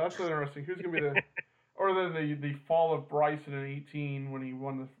 that's interesting. Who's gonna be the, or the fall of Bryson in 2018 when he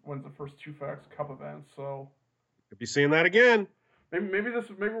wins the first 2 FedEx Cup events. So. Could be seeing that again. Maybe we're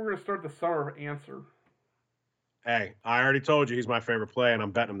gonna start the summer of Answer. Hey, I already told you he's my favorite play, and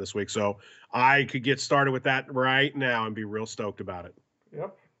I'm betting him this week, so I could get started with that right now and be real stoked about it.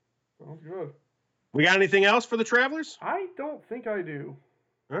 Yep, sounds good. We got anything else for the Travelers? I don't think I do.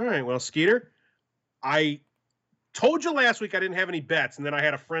 All right, well, Skeeter, I told you last week I didn't have any bets, and then I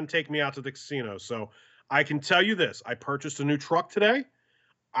had a friend take me out to the casino, so I can tell you this. I purchased a new truck today.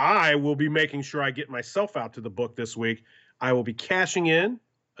 I will be making sure I get myself out to the book this week. I will be cashing in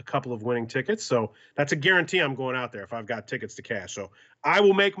a couple of winning tickets. So that's a guarantee I'm going out there if I've got tickets to cash. So I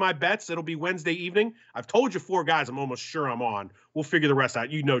will make my bets. It'll be Wednesday evening. I've told you 4 guys I'm almost sure I'm on. We'll figure the rest out.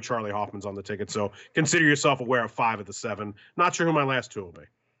 You know Charlie Hoffman's on the ticket, so consider yourself aware of 5 of the 7. Not sure who my last 2 will be.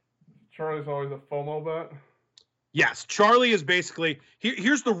 Charlie's always a FOMO bet. Yes, Charlie is basically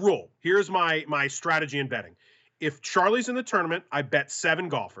here's the rule. Here's my strategy in betting. If Charlie's in the tournament, I bet 7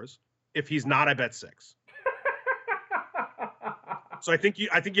 golfers. If he's not, I bet 6. So I think you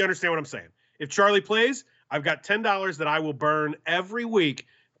understand what I'm saying. If Charlie plays, I've got $10 that I will burn every week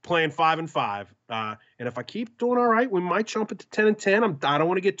playing 5 and 5. And if I keep doing all right, we might jump it to 10 and 10. I don't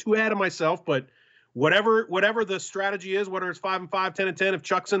want to get too ahead of myself, but whatever the strategy is, whether it's 5 and 5, 10 and 10, if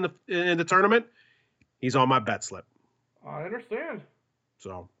Chuck's in the tournament, he's on my bet slip. I understand.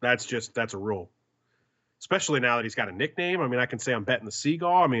 So that's a rule. Especially now that he's got a nickname. I mean, I can say I'm betting the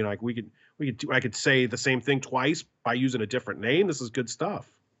Seagull. I mean, like I could say the same thing twice by using a different name. This is good stuff.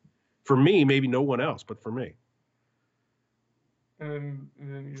 For me, maybe no one else, but for me. And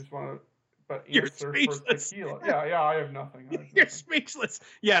then you just want to but you're answer speechless. for tequila. Yeah, I have nothing. You're speechless.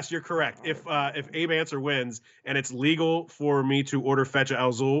 Yes, you're correct. If Abe Answer wins and it's legal for me to order Fetcha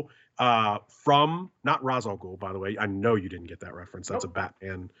El Zul from not Ra's al Ghul, by the way. I know you didn't get that reference. That's nope. a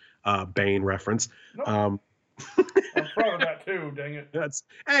Batman Bane reference. Nope. I'm proud of that too, dang it.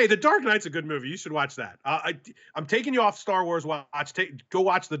 Hey, The Dark Knight's a good movie. You should watch that. I'm taking you off Star Wars watch. Go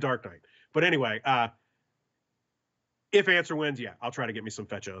watch The Dark Knight. But anyway, if Answer wins, yeah, I'll try to get me some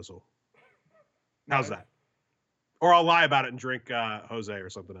Fetcha El Zul. How's that? Or I'll lie about it and drink Jose or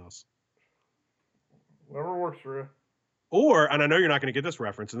something else. Whatever works for you. Or, and I know you're not going to get this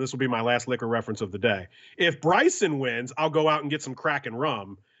reference, and this will be my last liquor reference of the day. If Bryson wins, I'll go out and get some Kraken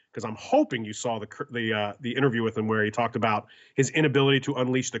rum, because I'm hoping you saw the interview with him where he talked about his inability to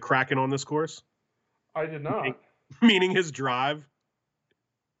unleash the Kraken on this course. I did not. Meaning his drive.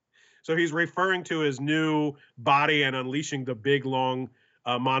 So he's referring to his new body and unleashing the big, long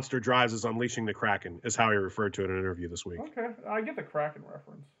monster drives as unleashing the Kraken, is how he referred to it in an interview this week. Okay, I get the Kraken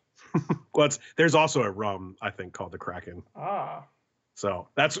reference. Well, there's also a rum, I think, called the Kraken. Ah. So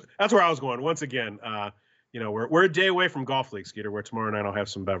that's where I was going. Once again, we're a day away from Golf League, Skeeter, where tomorrow night I'll have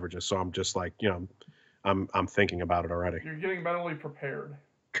some beverages. So I'm just like, I'm thinking about it already. You're getting mentally prepared.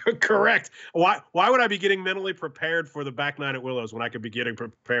 Correct. Why would I be getting mentally prepared for the back 9 at Willows when I could be getting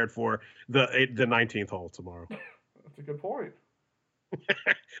prepared for the 19th hole tomorrow? That's a good point.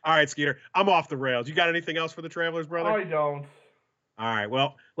 All right, Skeeter, I'm off the rails. You got anything else for the Travelers, brother? I don't. All right,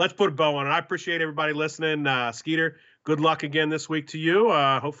 well, let's put a bow on it. I appreciate everybody listening. Skeeter, good luck again this week to you.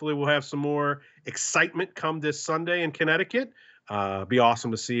 Hopefully we'll have some more excitement come this Sunday in Connecticut. Be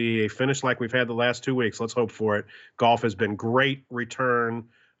awesome to see a finish like we've had the last 2 weeks. Let's hope for it. Golf has been great return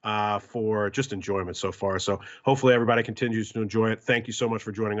for just enjoyment so far. So hopefully everybody continues to enjoy it. Thank you so much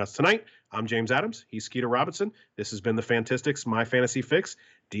for joining us tonight. I'm James Adams. He's Skeeter Robinson. This has been the Fantastics My Fantasy Fix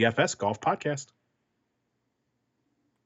DFS Golf Podcast.